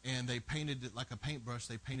and they painted it like a paintbrush.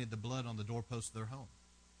 They painted the blood on the doorpost of their home.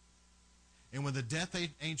 And when the death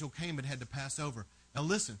angel came, it had to pass over. Now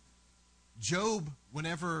listen, Job,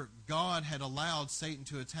 whenever God had allowed Satan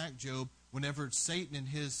to attack Job, whenever Satan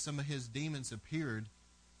and some of his demons appeared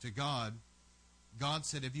to God, God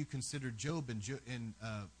said, have you considered Job? And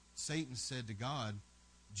Satan said to God,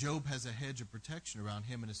 Job has a hedge of protection around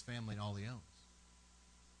him and his family and all he owns.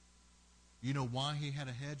 You know why he had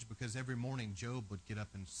a hedge? Because every morning Job would get up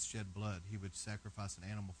and shed blood. He would sacrifice an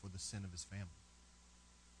animal for the sin of his family.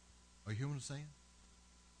 Are you hearing what I'm saying?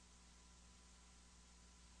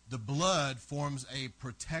 The blood forms a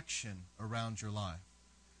protection around your life.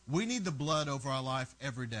 We need the blood over our life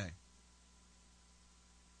every day.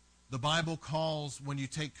 The Bible calls, when you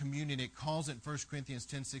take communion, it calls it in 1 Corinthians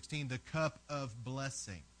 10:16, the cup of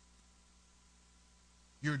blessing.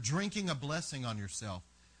 You're drinking a blessing on yourself.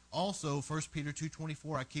 Also, 1 Peter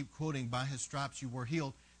 2:24, I keep quoting, by his stripes you were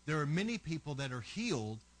healed. There are many people that are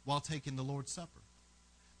healed while taking the Lord's Supper.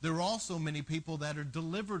 There are also many people that are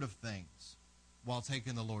delivered of things while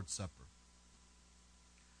taking the Lord's Supper.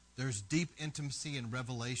 There's deep intimacy and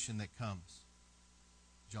revelation that comes.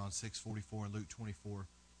 John 6:44 and Luke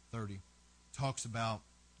 24:30 talks about,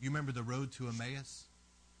 you remember the road to Emmaus?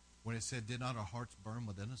 When it said, did not our hearts burn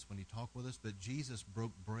within us when he talked with us? But Jesus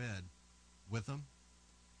broke bread with them.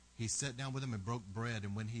 He sat down with them and broke bread,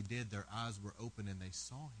 and when he did, their eyes were open and they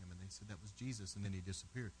saw him, and they said that was Jesus, and then he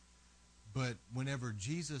disappeared. But whenever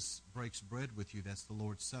Jesus breaks bread with you, that's the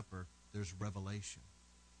Lord's Supper, there's revelation.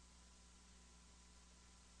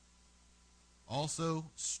 Also,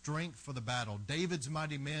 strength for the battle. David's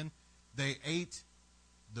mighty men, they ate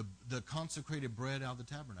the consecrated bread out of the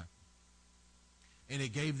tabernacle. And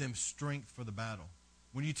it gave them strength for the battle.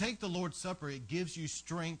 When you take the Lord's Supper, it gives you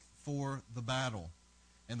strength for the battle.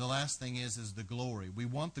 And the last thing is the glory. We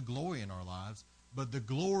want the glory in our lives, but the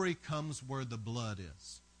glory comes where the blood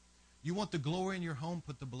is. You want the glory in your home,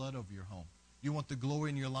 put the blood over your home. You want the glory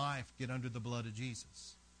in your life, get under the blood of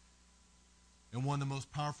Jesus. And one of the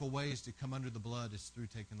most powerful ways to come under the blood is through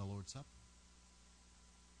taking the Lord's Supper.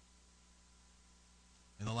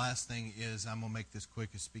 And the last thing is, I'm going to make this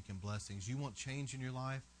quick, is speaking blessings. You want change in your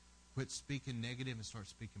life? Quit speaking negative and start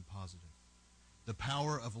speaking positive. The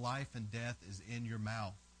power of life and death is in your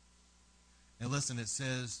mouth. And listen, it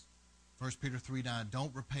says, 1 Peter 3:9,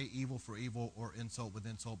 don't repay evil for evil or insult with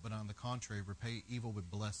insult, but on the contrary, repay evil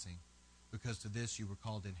with blessing, because to this you were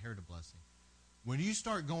called to inherit a blessing. When you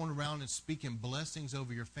start going around and speaking blessings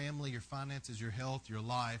over your family, your finances, your health, your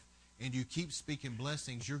life, and you keep speaking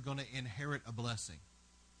blessings, you're going to inherit a blessing.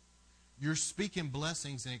 You're speaking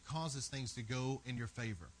blessings, and it causes things to go in your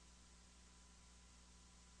favor.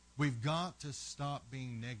 We've got to stop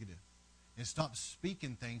being negative and stop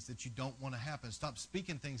speaking things that you don't want to happen. Stop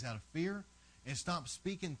speaking things out of fear, and stop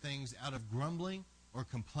speaking things out of grumbling or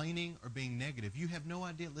complaining or being negative. You have no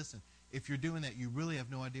idea. Listen, if you're doing that, you really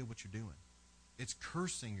have no idea what you're doing. It's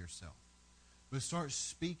cursing yourself. But start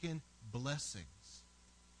speaking blessings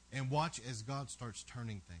and watch as God starts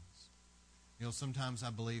turning things. You know, sometimes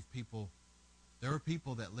I believe there are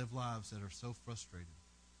people that live lives that are so frustrated.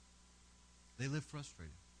 They live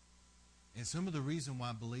frustrated. And some of the reason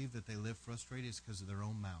why I believe that they live frustrated is because of their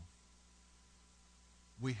own mouth.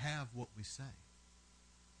 We have what we say.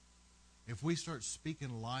 If we start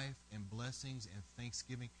speaking life and blessings and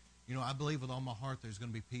thanksgiving, you know, I believe with all my heart there's going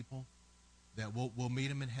to be people that we'll meet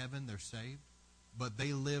them in heaven, they're saved, but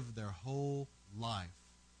they live their whole life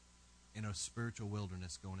in a spiritual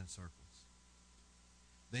wilderness going in circles.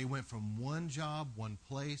 They went from one job, one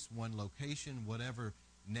place, one location, whatever,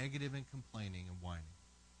 negative and complaining and whining.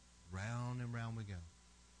 Round and round we go.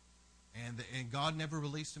 And God never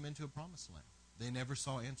released them into a promised land. They never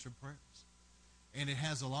saw answered prayers. And it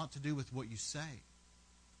has a lot to do with what you say.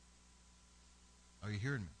 Are you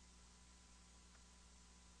hearing me?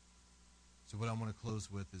 So what I want to close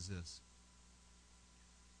with is this.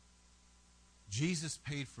 Jesus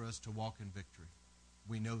paid for us to walk in victory.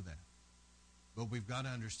 We know that. But we've got to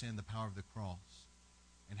understand the power of the cross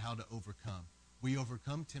and how to overcome. We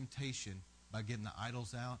overcome temptation by getting the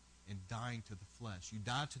idols out and dying to the flesh. You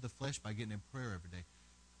die to the flesh by getting in prayer every day.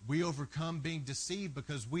 We overcome being deceived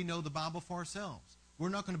because we know the Bible for ourselves. We're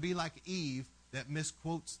not going to be like Eve that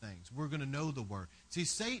misquotes things. We're going to know the Word. See,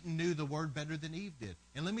 Satan knew the Word better than Eve did.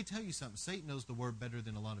 And let me tell you something. Satan knows the Word better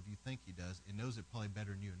than a lot of you think he does, and knows it probably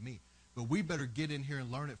better than you and me. But we better get in here and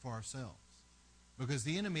learn it for ourselves. Because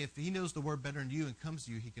the enemy, if he knows the Word better than you and comes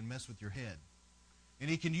to you, he can mess with your head. And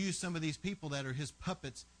he can use some of these people that are his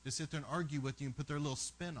puppets to sit there and argue with you and put their little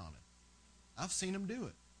spin on it. I've seen them do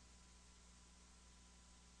it.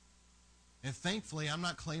 And thankfully, I'm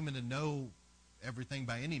not claiming to know everything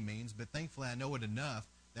by any means, but thankfully I know it enough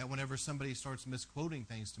that whenever somebody starts misquoting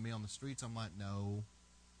things to me on the streets, I'm like, no,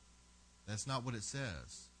 that's not what it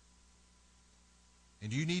says.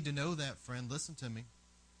 And you need to know that, friend. Listen to me.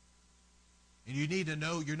 And you need to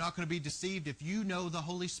know you're not going to be deceived if you know the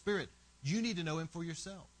Holy Spirit. You need to know Him for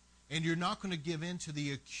yourself. And you're not going to give in to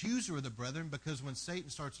the accuser of the brethren, because when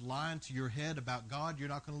Satan starts lying to your head about God, you're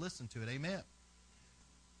not going to listen to it. Amen.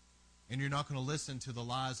 And you're not going to listen to the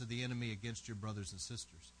lies of the enemy against your brothers and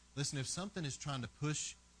sisters. Listen, if something is trying to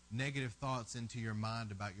push negative thoughts into your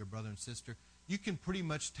mind about your brother and sister, you can pretty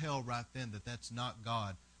much tell right then that that's not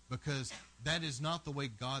God, because that is not the way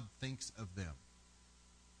God thinks of them.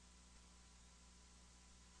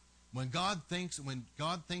 When God thinks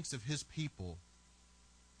of his people,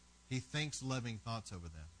 he thinks loving thoughts over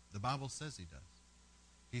them. The Bible says he does.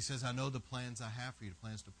 He says, I know the plans I have for you, the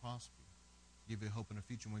plans to prosper you, give you hope in the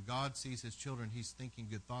future. When God sees his children, he's thinking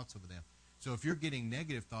good thoughts over them. So if you're getting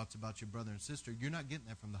negative thoughts about your brother and sister, you're not getting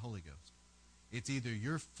that from the Holy Ghost. It's either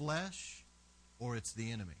your flesh or it's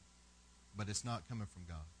the enemy. But it's not coming from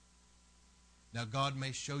God. Now, God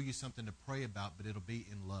may show you something to pray about, but it'll be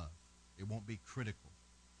in love. It won't be critical.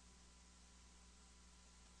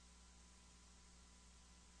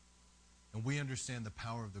 And we understand the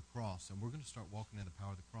power of the cross, and we're going to start walking in the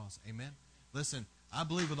power of the cross. Amen? Listen, I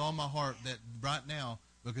believe with all my heart that right now,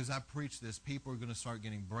 because I preach this, people are going to start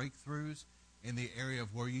getting breakthroughs in the area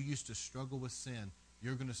of where you used to struggle with sin.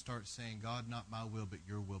 You're going to start saying, God, not my will, but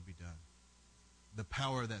your will be done. The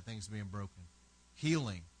power of that thing's being broken.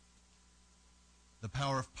 Healing. The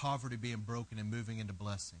power of poverty being broken and moving into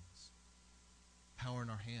blessings. Power in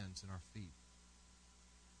our hands and our feet.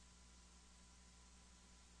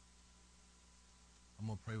 I'm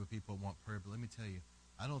going to pray with people who want prayer, but let me tell you,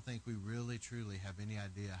 I don't think we really, truly have any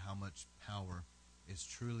idea how much power is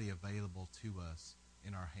truly available to us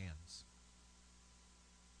in our hands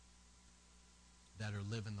that are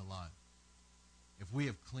living the life. If we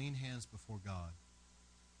have clean hands before God,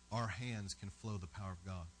 our hands can flow the power of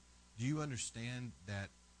God. Do you understand that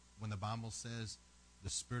when the Bible says the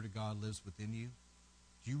Spirit of God lives within you,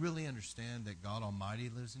 do you really understand that God Almighty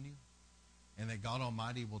lives in you? And that God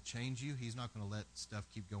Almighty will change you? He's not going to let stuff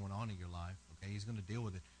keep going on in your life. Okay, he's going to deal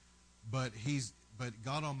with it. But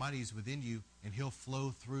God Almighty is within you, and he'll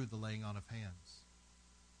flow through the laying on of hands.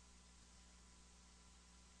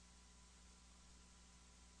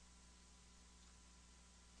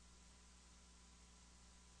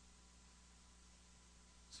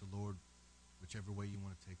 So, Lord, whichever way you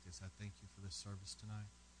want to take this, I thank you for this service tonight.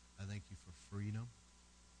 I thank you for freedom.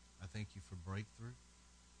 I thank you for breakthrough.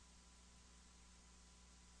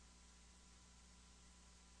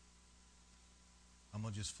 I'm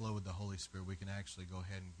going to just flow with the Holy Spirit. We can actually go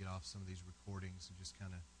ahead and get off some of these recordings and just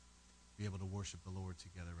kind of be able to worship the Lord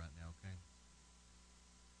together right now, okay?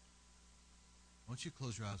 Why don't you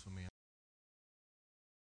close your eyes with me?